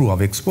improve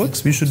our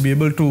exports, we should be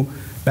able to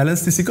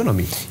balance this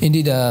economy.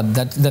 Indeed,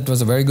 that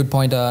was a very good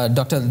point.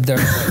 Doctor,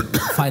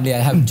 finally I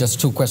have just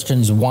two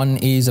questions. One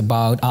is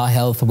about our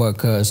health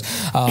workers,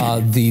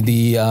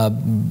 the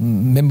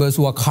members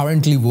who are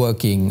currently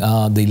working,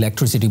 the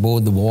electricity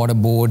board, the water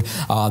board,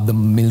 the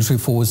military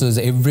forces,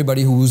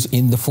 everybody who's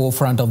in the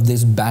forefront of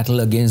this battle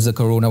against the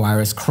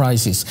coronavirus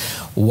crisis.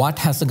 What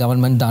has the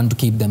government done to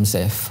keep them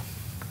safe?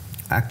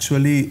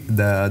 Actually,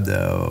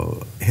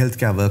 the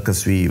healthcare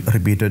workers, we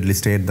repeatedly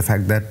state the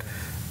fact that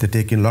they're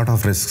taking a lot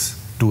of risks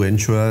to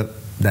ensure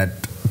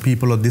that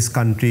people of this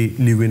country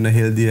live in a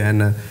healthier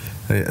and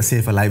a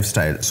safer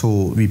lifestyle.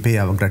 So we pay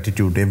our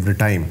gratitude every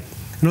time.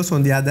 So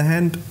on the other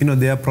hand,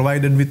 they are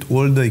provided with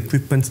all the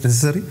equipments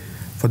necessary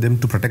for them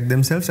to protect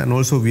themselves, and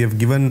also we have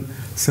given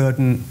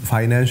certain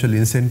financial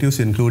incentives,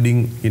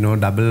 including we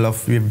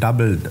have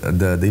doubled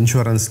the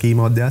insurance scheme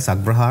out there,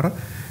 Sagrahara.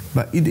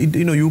 But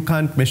you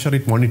can't measure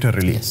it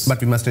monetarily. Yes. But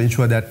we must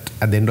ensure that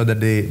at the end of the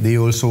day, they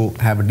also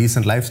have a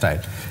decent lifestyle.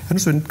 And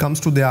so when it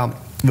comes to their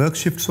work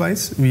shifts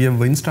wise, we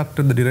have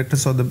instructed the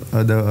directors of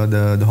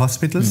the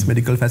hospitals,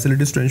 medical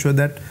facilities, to ensure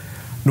that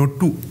not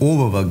to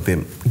overwork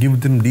them,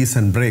 give them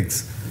decent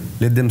breaks,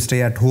 let them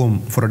stay at home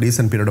for a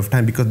decent period of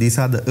time, because these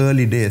are the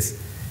early days.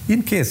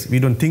 In case, we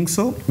don't think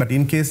so, but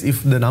in case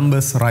if the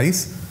numbers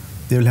rise,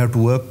 they will have to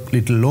work a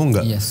little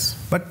longer. Yes.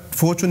 But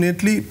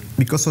fortunately,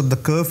 because of the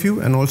curfew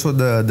and also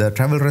the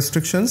travel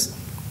restrictions,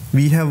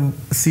 we have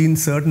seen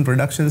certain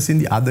reductions in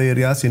the other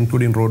areas,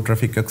 including road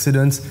traffic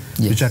accidents,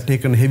 which have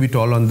taken a heavy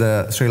toll on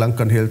the Sri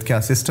Lankan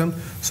healthcare system.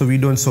 So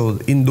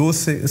in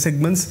those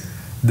segments,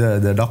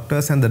 the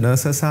doctors and the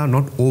nurses are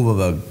not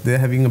overworked. They're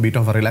having a bit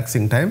of a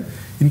relaxing time.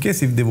 In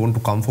case if they want to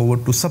come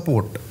forward to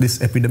support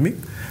this epidemic,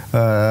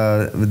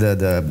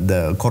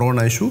 the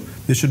corona issue,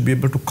 they should be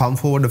able to come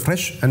forward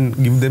afresh and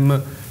give them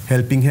a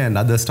helping hand,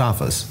 other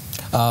staffers.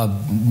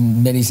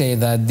 Many say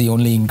that the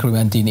only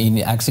increment in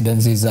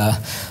accidents is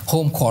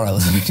home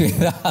quarrels between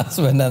the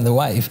husband and the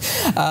wife.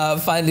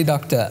 Finally,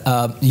 Doctor,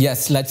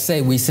 yes, let's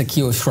say we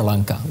secure Sri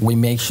Lanka. We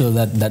make sure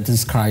that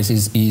this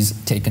crisis is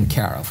taken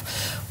care of.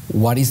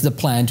 What is the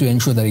plan to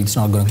ensure that it's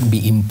not going to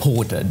be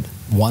imported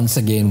once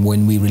again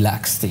when we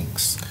relax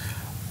things?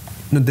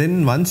 No,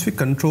 then once we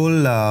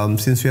control,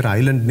 since we are an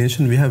island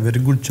nation, we have very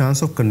good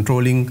chance of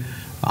controlling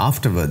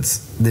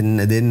afterwards.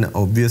 Then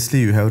obviously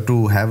you have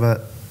to have a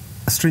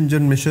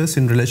stringent measures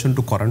in relation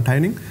to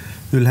quarantining.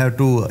 You will have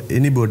to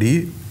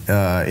everybody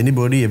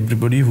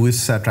who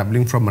is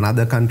traveling from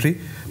another country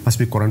must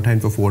be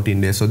quarantined for 14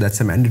 days. So that's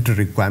a mandatory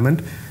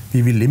requirement.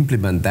 We will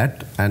implement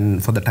that,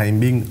 and for the time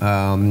being,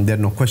 there are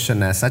no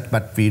question as such.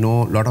 But we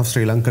know a lot of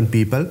Sri Lankan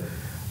people,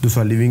 those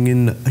who are living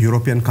in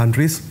European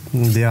countries,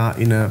 they are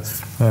in a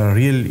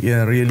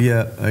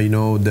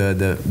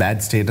the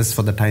bad status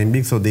for the time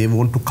being. So they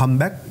want to come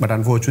back, but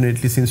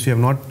unfortunately, since we have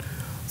not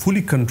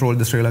fully controlled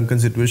the Sri Lankan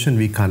situation,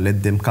 we can't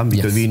let them come,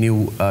 because we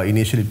knew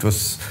initially it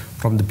was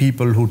from the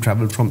people who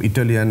traveled from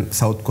Italy and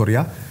South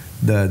Korea.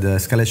 The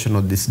escalation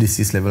of this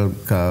disease level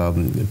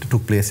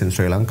took place in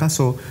Sri Lanka.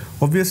 So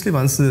obviously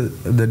once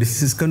the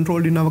disease is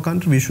controlled in our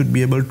country, we should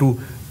be able to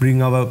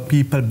bring our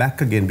people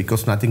back again,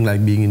 because nothing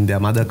like being in their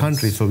mother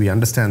country. So we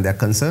understand their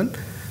concern.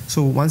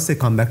 So once they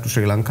come back to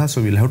Sri Lanka,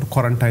 so we'll have to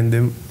quarantine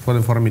them for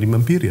a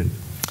minimum period.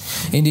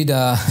 Indeed,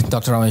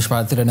 Dr. Ramesh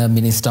Pathirana,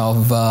 Minister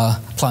of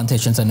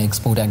Plantations and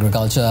Export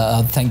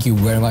Agriculture, thank you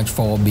very much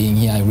for being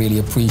here. I really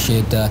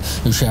appreciate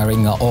you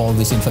sharing all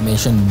this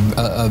information,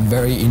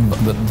 very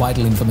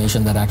vital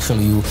information that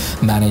actually you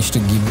managed to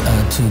give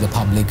to the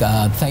public.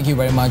 Thank you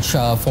very much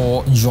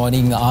for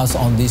joining us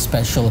on this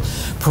special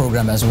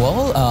program as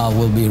well.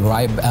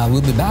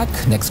 We'll be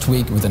back next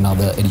week with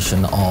another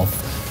edition of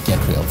Get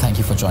Real. Thank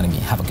you for joining me.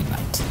 Have a good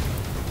night.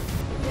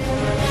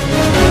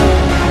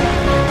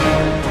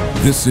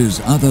 This is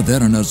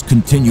Pathirana's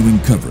continuing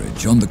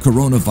coverage on the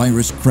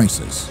coronavirus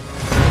crisis.